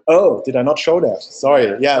 Oh, did I not show that?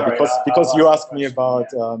 Sorry. Yeah, sorry, because you asked me about,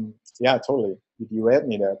 yeah, totally. You derailed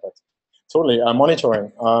me there, but totally.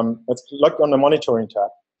 Monitoring. Let's look on the monitoring tab.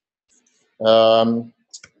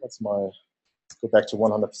 Let's go back to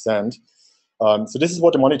 100%. So this is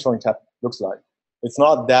what the monitoring tab looks like. It's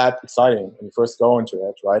not that exciting when you first go into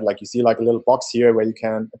it, right? Like you see like a little box here where you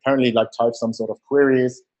can apparently like type some sort of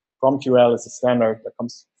queries. PromQL is a standard that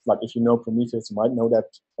comes, like if you know Prometheus, you might know that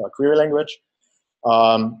query language.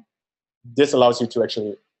 This allows you to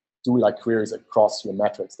actually do like queries across your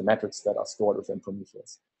metrics, the metrics that are stored within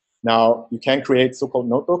Prometheus. Now you can create so-called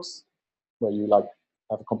notebooks where you like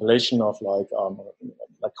have a compilation of like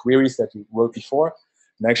queries that you wrote before,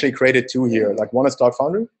 and actually created 2 here. Like one is Cloud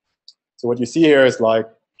Foundry. So what you see here is like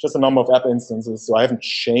just a number of app instances. So I haven't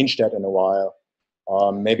changed that in a while.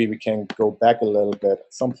 Maybe we can go back a little bit.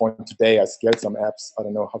 At some point today, I scaled some apps. I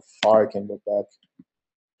don't know how far I can go back.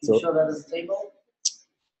 Can you show that as a table?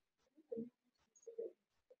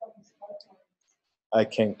 I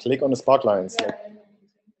can click on the spark lines. Yeah.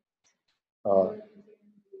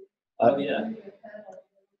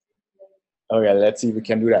 Okay, let's see if we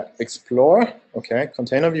can do that. Explore, okay,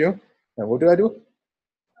 container view. And what do I do?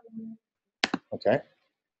 Okay.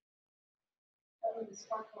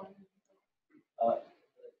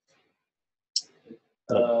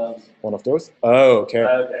 One of those? Oh, okay.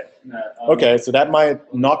 Okay. No, okay, so that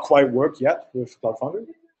might not quite work yet with Cloud Foundry,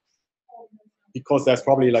 because there's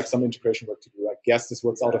probably like some integration work to do. I guess this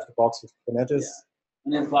works out of the box with Kubernetes. Yeah.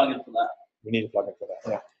 We need a plugin for that. We need a plugin for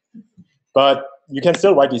that, yeah. But you can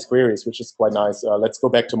still write these queries, which is quite nice. Let's go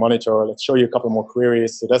back to monitor. Let's show you a couple more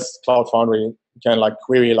queries. So that's Cloud Foundry. You can like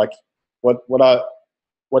query like what are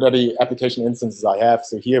what are the application instances I have.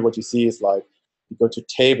 So here what you see is like, you go to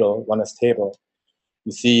table, one as table,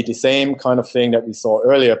 you see the same kind of thing that we saw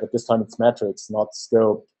earlier, but this time it's metrics, not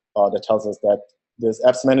scope, that tells us that there's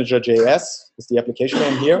apps manager JS is the application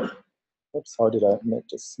name here. Oops, how did I make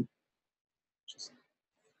this?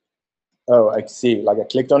 Oh, I see, like I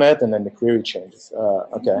clicked on it and then the query changes.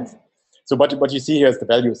 Okay. So what you see here is the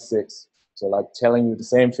value is 6. So like telling you the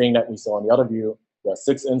same thing that we saw in the other view. There are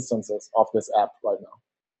 6 instances of this app right now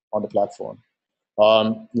on the platform.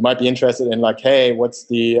 You might be interested in like, hey, what's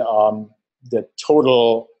the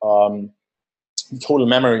total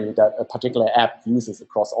memory that a particular app uses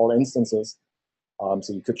across all instances.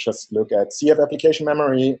 So you could just look at CF application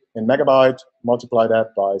memory in megabyte, multiply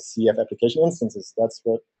that by CF application instances. That's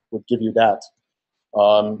what would give you that.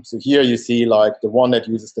 So here you see like the one that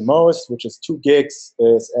uses the most, which is 2 gigs,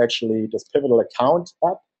 is actually this Pivotal Account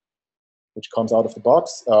app, which comes out of the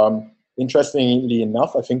box. Interestingly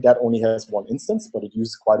enough, I think that only has 1 instance, but it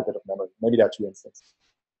uses quite a bit of memory. Maybe there are 2 instances.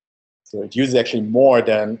 So it uses actually more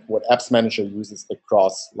than what Apps Manager uses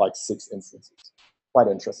across like 6 instances. Quite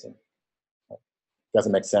interesting.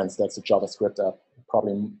 Doesn't make sense. That's a JavaScript app. It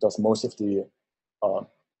probably does most of the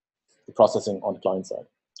processing on the client side.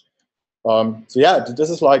 So yeah, this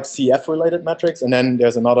is like CF-related metrics. And then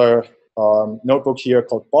there's another notebook here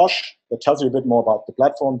called Bosch that tells you a bit more about the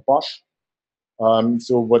platform, Bosch.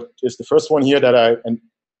 So what is the first one here that and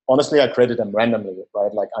honestly, I created them randomly,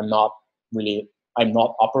 right? Like I'm not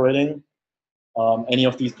operating any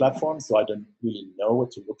of these platforms, so I don't really know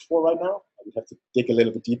what to look for right now. I would have to dig a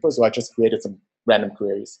little bit deeper, so I just created some random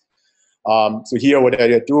queries. So here, what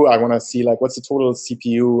I do, I want to see like what's the total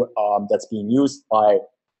CPU that's being used by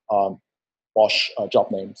Bosch job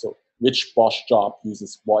name. So which Bosch job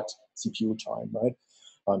uses what CPU time, right?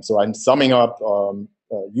 So I'm summing up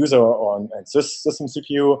user and system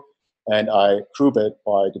CPU, and I group it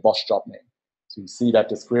by the Bosch job name. So you see that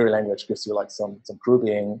this query language gives you like some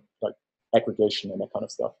grouping, like aggregation and that kind of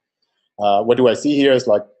stuff. What do I see here is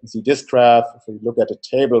like, you see this graph. If we look at the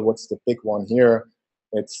table, what's the big one here?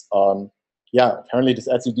 It's, yeah, apparently this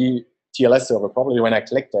etcd TLS server, probably when I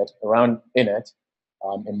clicked it around in it,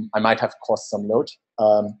 and I might have caused some load.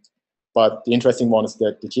 But the interesting one is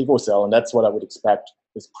that the Tivo cell, and that's what I would expect,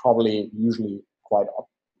 is probably usually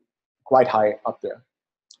quite high up there.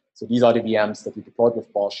 So these are the VMs that we deployed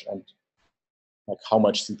with Bosch, and like how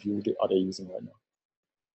much CPU are they using right now.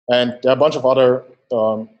 And there are a bunch of other,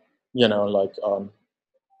 you know, like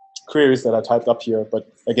queries that I typed up here.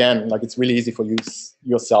 But again, like it's really easy for you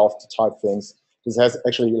yourself to type things. This has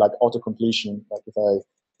actually like auto completion. Like if I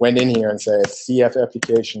went in here and say CF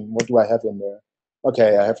application, what do I have in there?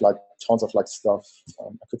 Okay, I have like tons of like stuff.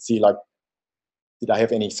 I could see like, did I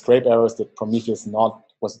have any scrape errors? Did Prometheus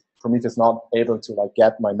was Prometheus not able to like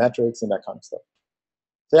get my metrics and that kind of stuff?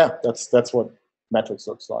 So yeah, that's what metrics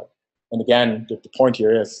looks like. And again, the point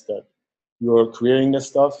here is that you're querying this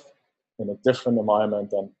stuff in a different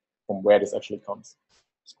environment than from where this actually comes.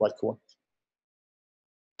 It's quite cool.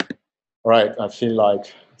 All right, I feel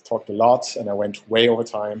like I've talked a lot and I went way over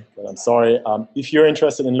time, but I'm sorry. If you're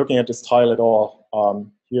interested in looking at this tile at all,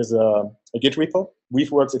 here's a Git repo,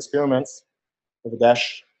 Weaveworks experiments with a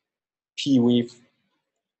dash pweave,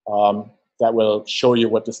 that will show you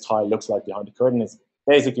what this tile looks like behind the curtain. It's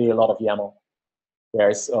basically a lot of YAML.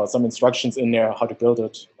 There's some instructions in there how to build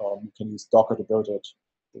it. You can use Docker to build it.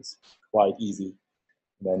 It's quite easy.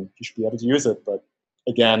 And then you should be able to use it. But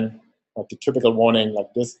again, like the typical warning, like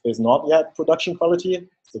this is not yet production quality.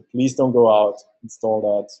 So please don't go out, install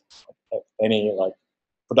that at any like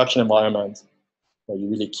production environment where you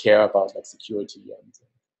really care about like security and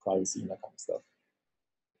privacy and that kind of stuff.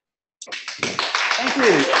 Thank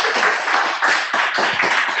you.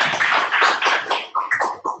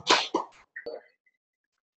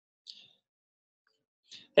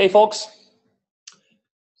 Hey, folks.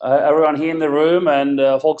 Everyone here in the room and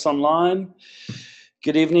folks online,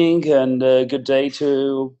 good evening and good day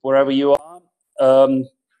to wherever you are.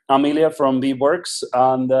 I'm Ilya from Weaveworks,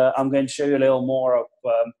 and I'm going to show you a little more of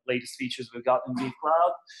latest features we've got in Weave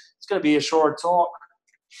Cloud. It's going to be a short talk.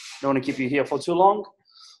 Don't want to keep you here for too long.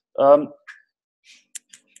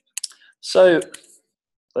 So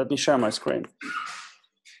let me share my screen.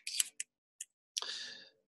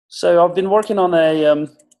 So I've been working on a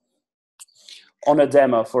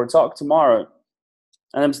demo for a talk tomorrow,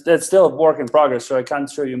 and it's still a work in progress, so I can't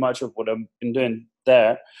show you much of what I've been doing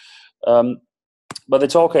there. But the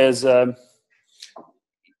talk is it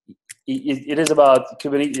is about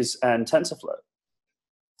Kubernetes and TensorFlow.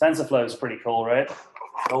 TensorFlow is pretty cool, right?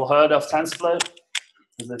 All heard of TensorFlow?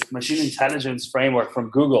 It's a machine intelligence framework from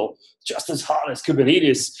Google, just as hard as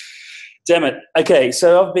Kubernetes. Damn it. Okay,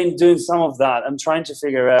 so I've been doing some of that. I'm trying to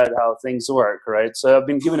figure out how things work, right? So I've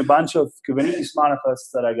been given a bunch of Kubernetes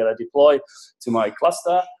manifests that I gotta deploy to my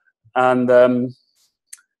cluster, and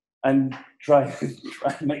try to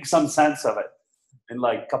make some sense of it in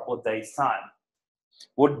like a couple of days' time.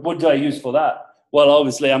 What do I use for that? Well,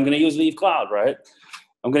 obviously, I'm going to use Weave Cloud, right?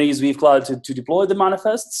 I'm going to use Weave Cloud to deploy the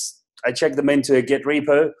manifests. I check them into a Git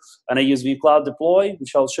repo, and I use Weave Cloud deploy,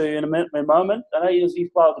 which I'll show you in a moment. And I use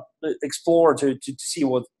Weave Cloud Explorer to see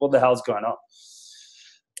what the hell's going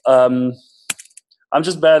on. I'm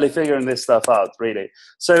just barely figuring this stuff out, really.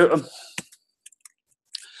 So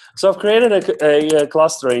I've created a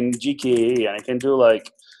cluster in GKE, and I can do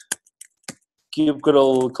like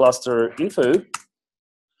kubectl cluster info.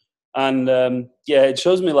 And yeah, it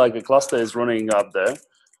shows me like a cluster is running up there.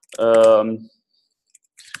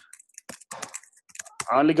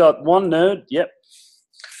 I only got one node, yep.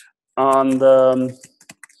 And at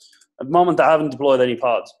the moment, I haven't deployed any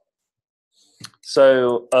pods.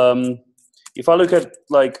 So if I look at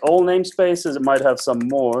like all namespaces, it might have some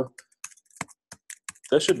more.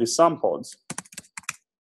 There should be some pods.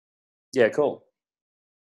 Yeah, cool.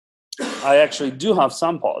 I actually do have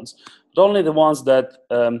some pods, but only the ones that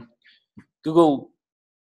Google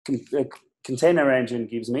Container Engine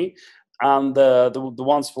gives me, and the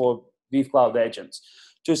ones for Weave Cloud Agents.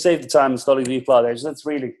 To save the time installing Weave Cloud Agents, that's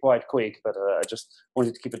really quite quick, but I just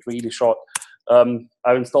wanted to keep it really short.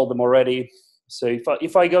 I've installed them already. So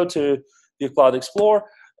if I go to Weave Cloud Explorer,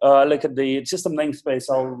 look at the system namespace,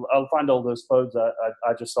 I'll find all those pods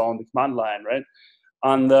I just saw on the command line, right?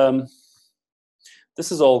 And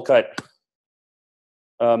this is all quite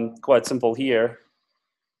simple here.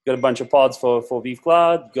 Got a bunch of pods for Weave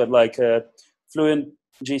Cloud. Got like Fluent,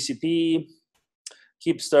 GCP,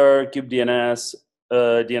 Keepster, kubedns,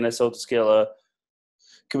 DNS Autoscaler,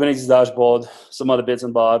 Kubernetes dashboard, some other bits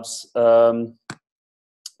and bobs.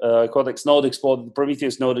 Cortex node exporter, the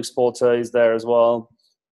Prometheus node exporter is there as well.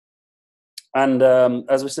 And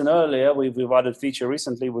as we said earlier, we've added a feature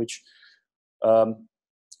recently which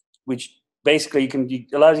basically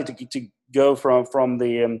allows you to go from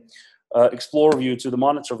the Explorer view to the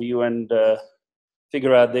monitor view and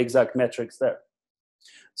figure out the exact metrics there.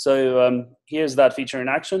 So here's that feature in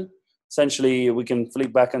action. Essentially, we can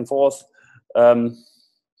flip back and forth.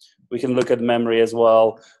 We can look at memory as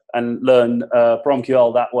well and learn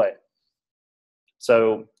PromQL that way.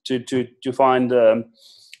 So to find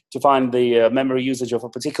the memory usage of a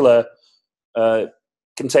particular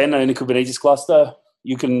container in a Kubernetes cluster,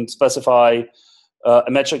 you can specify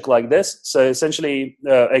a metric like this. So essentially,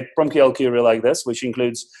 a PromQL query like this, which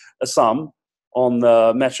includes a sum on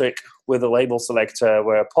the metric with a label selector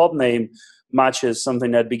where a pod name matches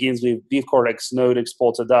something that begins with beef cortex node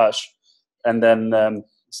exporter dash, and then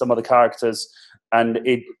some other characters, and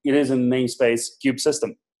it is a namespace cube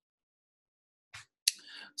system.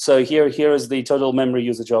 So here is the total memory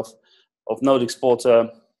usage of node exporter,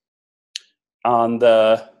 and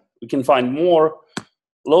we can find more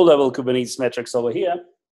low-level Kubernetes metrics over here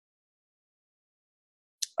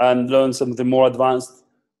and learn some of the more advanced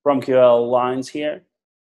PromQL lines here.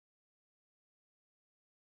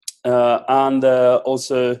 And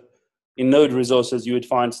also in node resources, you would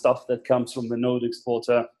find stuff that comes from the node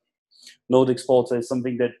exporter. Node exporter is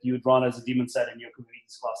something that you would run as a daemon set in your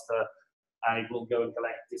Kubernetes cluster, and it will go and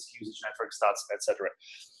collect disk usage network stats, etc.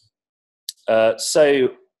 So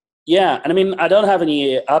yeah, and I mean, I don't have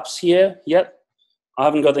any apps here yet. I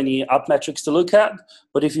haven't got any app metrics to look at,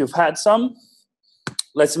 but if you've had some,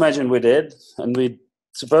 let's imagine we did, and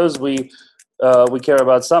suppose we care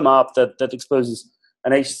about some app that exposes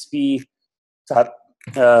an HTTP type,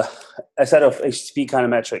 a set of HTTP kind of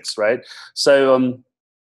metrics, right? So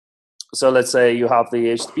so let's say you have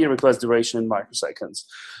the HTTP request duration in microseconds.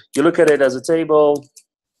 You look at it as a table.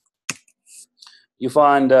 You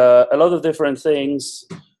find a lot of different things,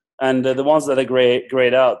 and the ones that are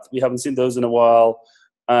grayed out, we haven't seen those in a while,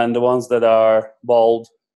 and the ones that are bold,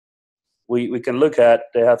 we can look at.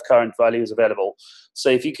 They have current values available. So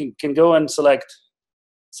if you can go and select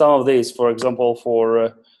some of these, for example,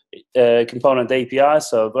 for a component API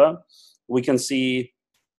server, we can see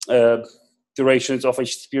durations of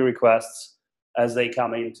HTTP requests as they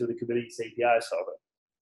come into the Kubernetes API server.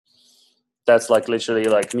 That's like literally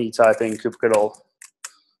like me typing kubectl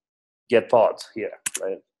get pod here,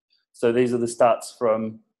 right? So these are the stats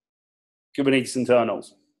from Kubernetes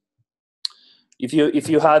internals. If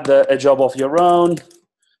you had a job of your own,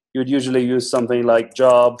 you'd usually use something like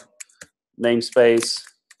job namespace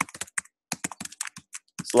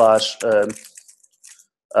 /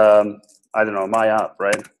 I don't know, my app,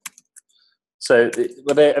 right? So,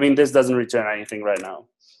 but I mean, this doesn't return anything right now.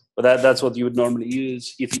 But that's what you would normally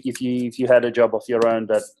use if you had a job of your own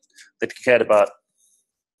that you cared about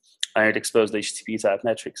and exposed HTTP type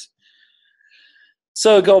metrics.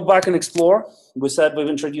 So go back and explore. We said we've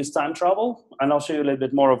introduced time travel, and I'll show you a little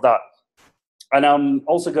bit more of that. And I'm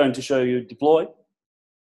also going to show you deploy,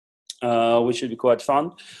 which should be quite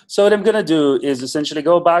fun. So what I'm going to do is essentially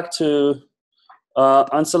go back to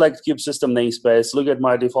unselect kube system namespace, look at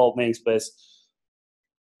my default namespace.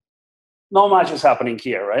 Not much is happening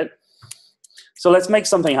here, right? So let's make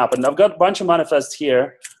something happen. I've got a bunch of manifests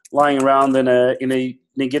here lying around in a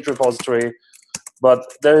Git repository, but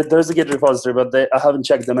there's a Git repository, but I haven't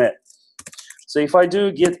checked them in. So if I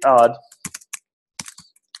do git add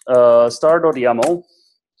star.yaml,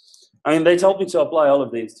 I mean, they told me to apply all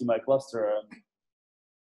of these to my cluster.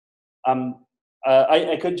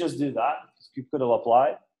 I could just do that. You could have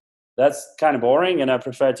applied. That's kind of boring, and I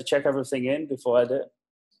prefer to check everything in before I do it.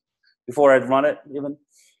 Before I'd run it, even.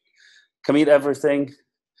 Commit everything,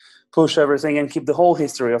 push everything, and keep the whole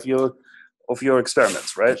history of your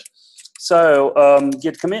experiments, right? So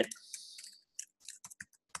git commit.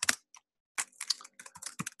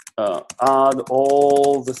 Add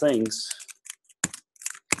all the things.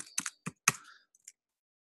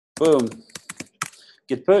 Boom.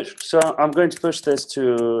 Git push. So I'm going to push this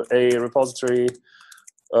to a repository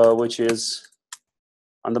which is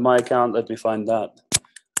under my account. Let me find that.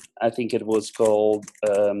 I think it was called,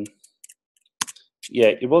 yeah,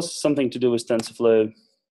 it was something to do with TensorFlow.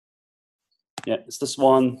 Yeah, it's this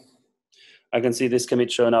one. I can see this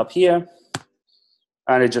commit showing up here.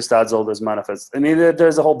 And it just adds all those manifests. I mean,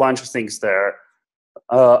 there's a whole bunch of things there.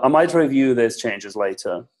 I might review these changes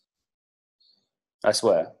later. I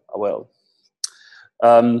swear, I will.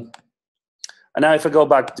 And now if I go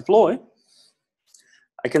back to deploy,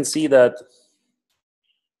 I can see that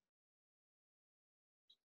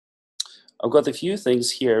I've got a few things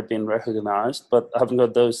here being recognized, but I haven't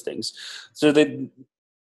got those things. So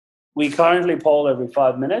we currently poll every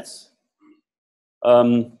 5 minutes.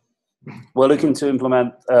 We're looking to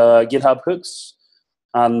implement GitHub hooks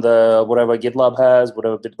and whatever GitLab has,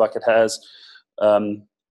 whatever Bitbucket has.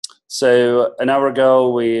 So an hour ago,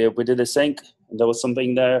 we did a sync, and there was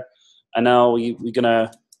something there. And now we're going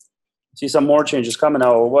to see some more changes coming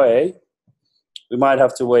our way. We might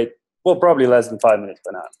have to wait, well, probably less than 5 minutes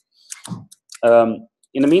by now.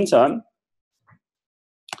 In the meantime,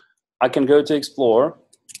 I can go to Explore,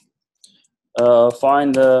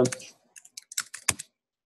 find go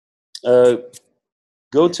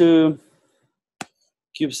to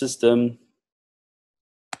Kube System,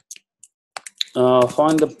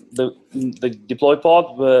 find the deploy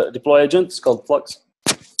pod, the deploy agent. It's called Flux.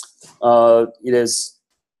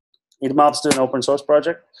 It maps to an open source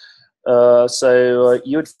project. So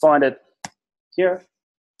you'd find it here.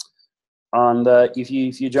 And if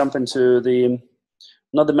you jump into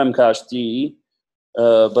not the memcache DE,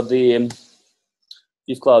 but the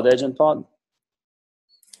Pivotal Cloud agent pod,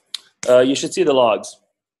 you should see the logs.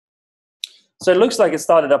 So it looks like it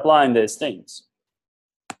started applying these things.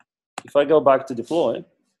 If I go back to deploy,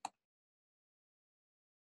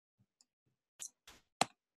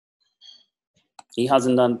 he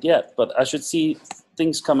hasn't done it yet, but I should see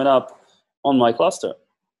things coming up on my cluster.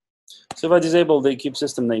 So if I disable the kube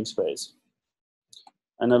system namespace,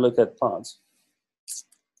 and I look at pods,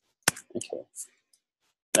 okay,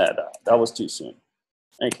 that was too soon.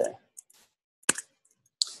 Okay.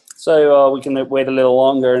 So we can wait a little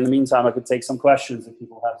longer. In the meantime, I could take some questions if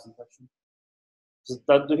people have some questions.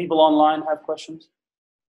 Do people online have questions?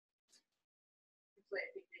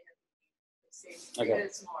 Okay.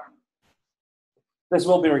 This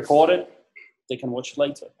will be recorded. They can watch it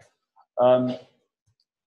later.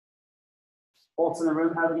 Folks in the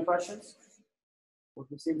room have any questions? What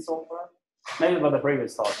we've seen so far? Maybe about the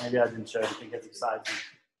previous talk. Maybe I didn't show anything that's exciting.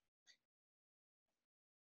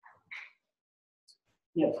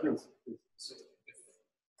 Yeah, please. So if,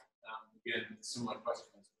 again, similar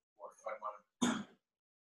questions before. If I want to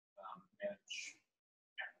manage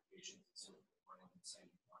applications sort of running in the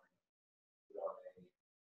same environment, would I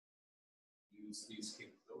use these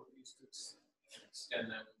capabilities to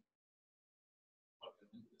extend them, plug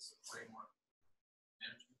them into this framework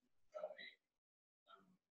management,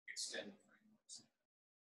 extend the frameworks?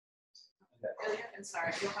 Okay. I'm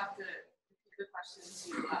sorry, you'll have to repeat the questions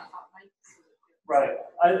to your laptop mic. Right.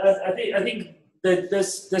 I think that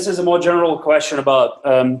this is a more general question about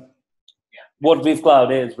what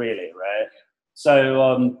Weaveworks is really, right?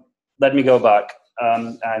 So let me go back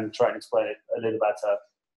and try and explain it a little better.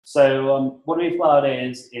 So what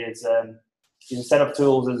Weaveworks is a set of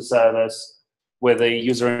tools as a service with a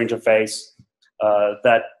user interface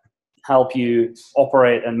that help you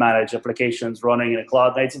operate and manage applications running in a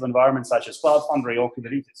cloud-native environment such as Cloud Foundry or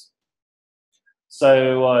Kubernetes.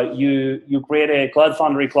 So you create a Cloud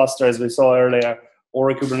Foundry cluster, as we saw earlier, or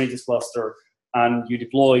a Kubernetes cluster, and you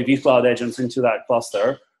deploy vCloud agents into that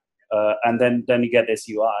cluster, and then you get this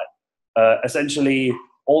UI. Essentially,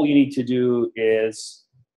 all you need to do is,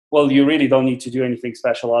 well, you really don't need to do anything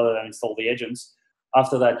special other than install the agents.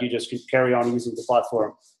 After that, you just carry on using the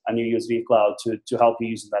platform, and you use vCloud to help you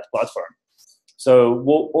using that platform. So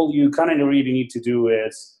all you kind of really need to do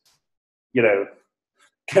is,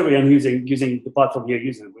 carry on using the platform you're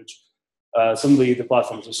using, which some of the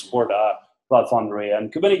platforms will support Cloud Foundry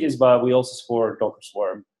and Kubernetes, but we also support Docker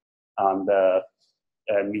Swarm and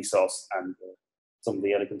Mesos and some of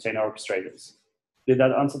the other container orchestrators. Did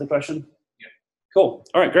that answer the question? Yeah. Cool.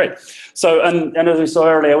 All right, great. So, and as we saw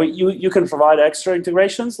earlier, you can provide extra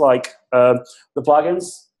integrations like the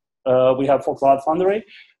plugins we have for Cloud Foundry,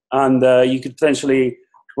 and you could potentially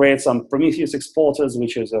create some Prometheus exporters,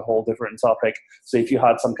 which is a whole different topic. So if you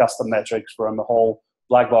had some custom metrics from a whole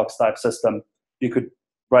black box type system, you could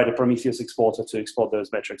write a Prometheus exporter to export those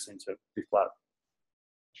metrics into vCloud.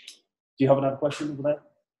 Do you have another question over there?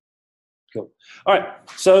 Cool. All right,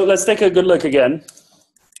 so let's take a good look again.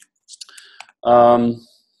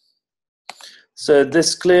 So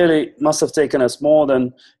this clearly must have taken us more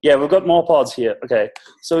than, yeah, we've got more pods here. Okay,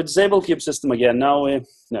 so disable kube system again. Now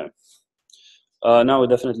now we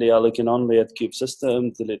definitely are looking only at kube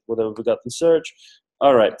system, delete whatever we got in search.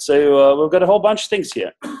 All right, so we've got a whole bunch of things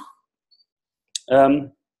here.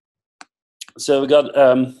 So we got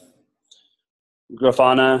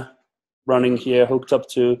Grafana running here, hooked up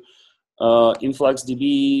to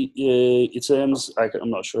InfluxDB. It seems I'm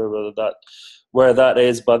not sure where that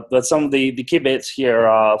is, but some of the key bits here,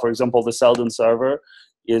 for example, the Selden server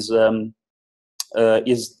is kind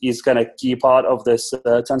of key part of this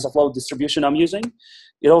TensorFlow distribution I'm using.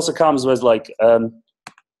 It also comes with like a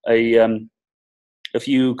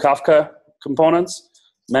few Kafka components,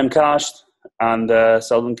 memcached, and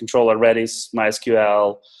Selden controller, Redis,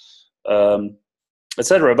 MySQL,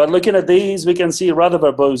 etc. But looking at these, we can see rather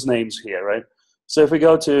verbose names here, right? So if we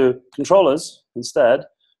go to controllers instead,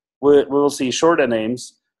 we will see shorter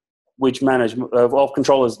names which manage of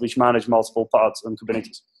controllers which manage multiple pods on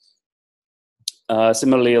Kubernetes.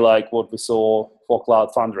 Similarly, like what we saw for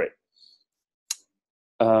Cloud Foundry.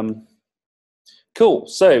 Cool.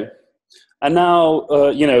 So, and now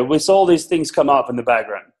we saw these things come up in the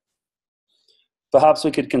background. Perhaps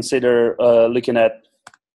we could consider looking at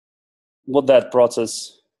what that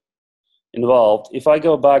process involved. If I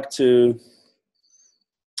go back to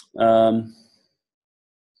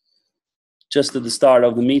just at the start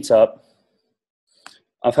of the meetup,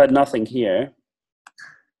 I've had nothing here.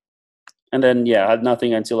 And then, yeah, I had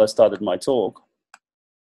nothing until I started my talk.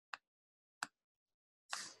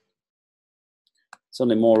 It's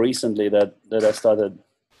only more recently that I started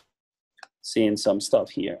seeing some stuff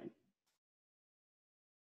here.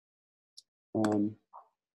 And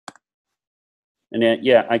then,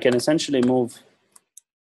 yeah, I can essentially move.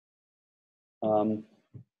 No,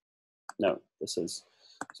 this is.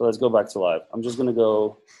 So let's go back to live. I'm just going to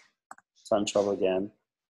go time travel again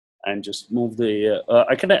and just move the.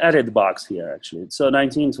 I can edit the box here, actually. So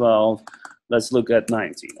 1912. Let's look at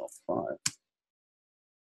 1905.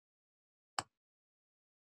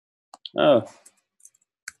 Oh,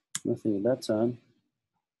 nothing at that time.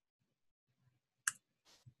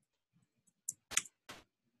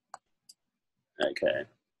 Okay.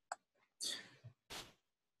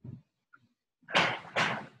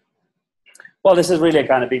 Well, this is really a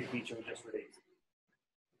kind of big feature we just released.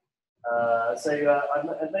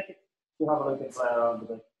 I'd like to have a look at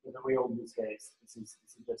with a real use case. This is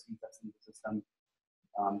just me testing the system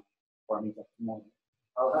for a meetup tomorrow.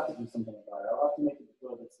 I'll have to do something about it. I'll have to make it a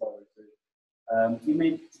little bit slower too. We may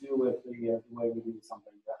do with the way we do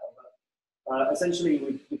something.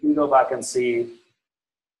 Essentially, we can go back and see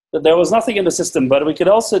that there was nothing in the system, but we could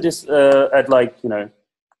also just at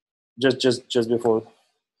just before.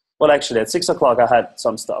 Well, actually, at 6 o'clock, I had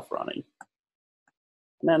some stuff running.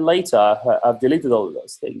 And then later, I've deleted all of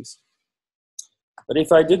those things. But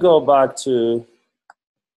if I do go back to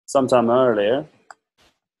sometime earlier,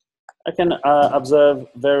 I can observe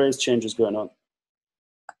various changes going on.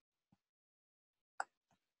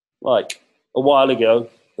 Like a while ago,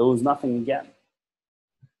 there was nothing again.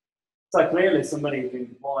 So clearly, somebody has been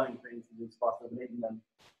deploying things to this faster, making them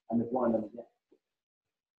and deploying them again.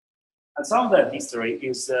 And some of that history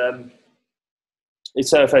is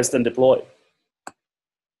surfaced and deployed.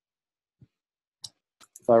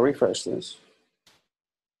 If I refresh this,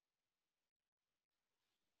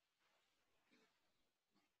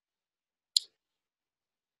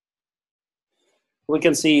 we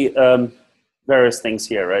can see various things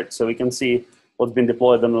here, right? So we can see what's been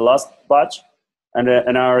deployed in the last batch, and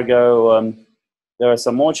an hour ago there are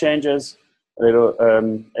some more changes.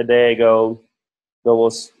 A day ago there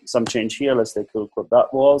was some change here. Let's take a look what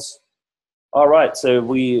that was. All right, so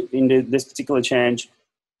we this particular change,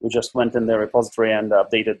 we just went in the repository and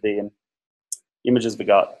updated the images we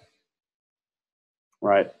got.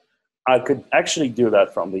 Right, I could actually do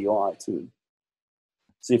that from the UI too.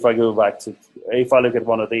 So if I go back to, if I look at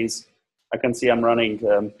one of these, I can see I'm running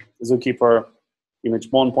Zookeeper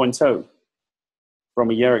image 1.0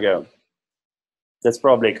 from a year ago. That's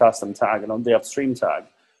probably a custom tag and not the upstream tag.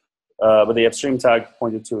 But the upstream tag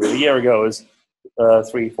pointed to a year ago is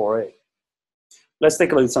 348. Let's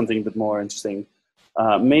take a look at something a bit more interesting.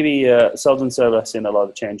 Maybe Southern Server has seen a lot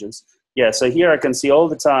of changes. Yeah, so here I can see all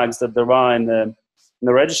the tags that there are in the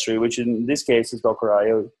registry, which in this case is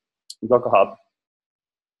Docker.io, Docker Hub,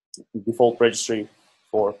 default registry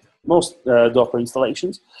for most Docker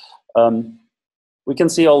installations. We can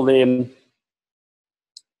see all the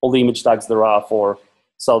image tags there are for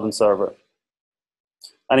Southern Server.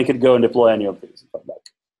 And you could go and deploy any of these if I'd like.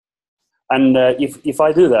 And if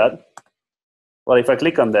I do that, well, if I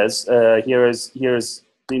click on this, here's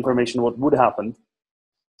the information what would happen.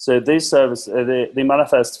 So this service, the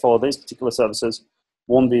manifest for these particular services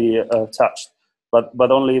won't be touched,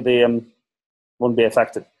 but only the won't be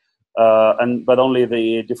affected, but only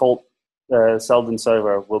the default Southern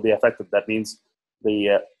Server will be affected. That means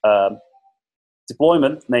the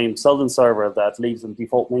deployment named Southern Server that leaves in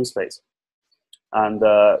default namespace. And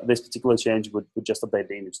this particular change would just update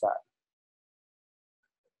the image tag.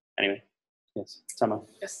 Anyway, yes, Tama.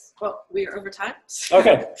 Yes, well, we are over time.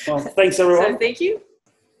 Okay, well, thanks everyone. So thank you.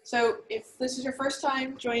 So if this is your first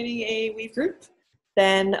time joining a Weave group,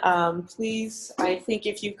 then please, I think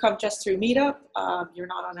if you come just through Meetup, you're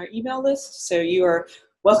not on our email list, so you are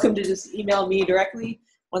welcome to just email me directly.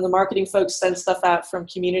 When the marketing folks send stuff out from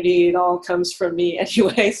community, it all comes from me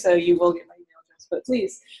anyway, so you will get my email address. But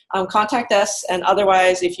please contact us, and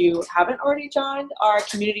otherwise, if you haven't already joined our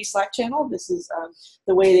community Slack channel, this is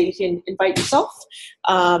the way that you can invite yourself.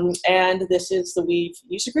 And this is the Weave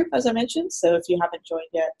user group, as I mentioned. So if you haven't joined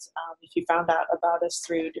yet, if you found out about us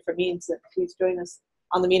through different means, then please join us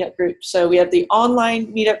on the Meetup group. So we have the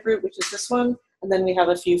online Meetup group, which is this one, and then we have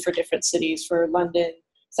a few for different cities, for London,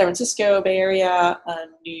 San Francisco, Bay Area,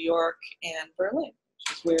 New York, and Berlin,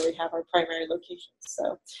 which is where we have our primary locations.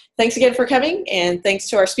 So thanks again for coming, and thanks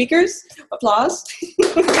to our speakers. Applause.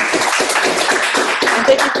 And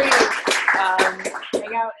thank you for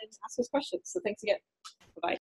hang out and ask us questions. So thanks again. Bye-bye.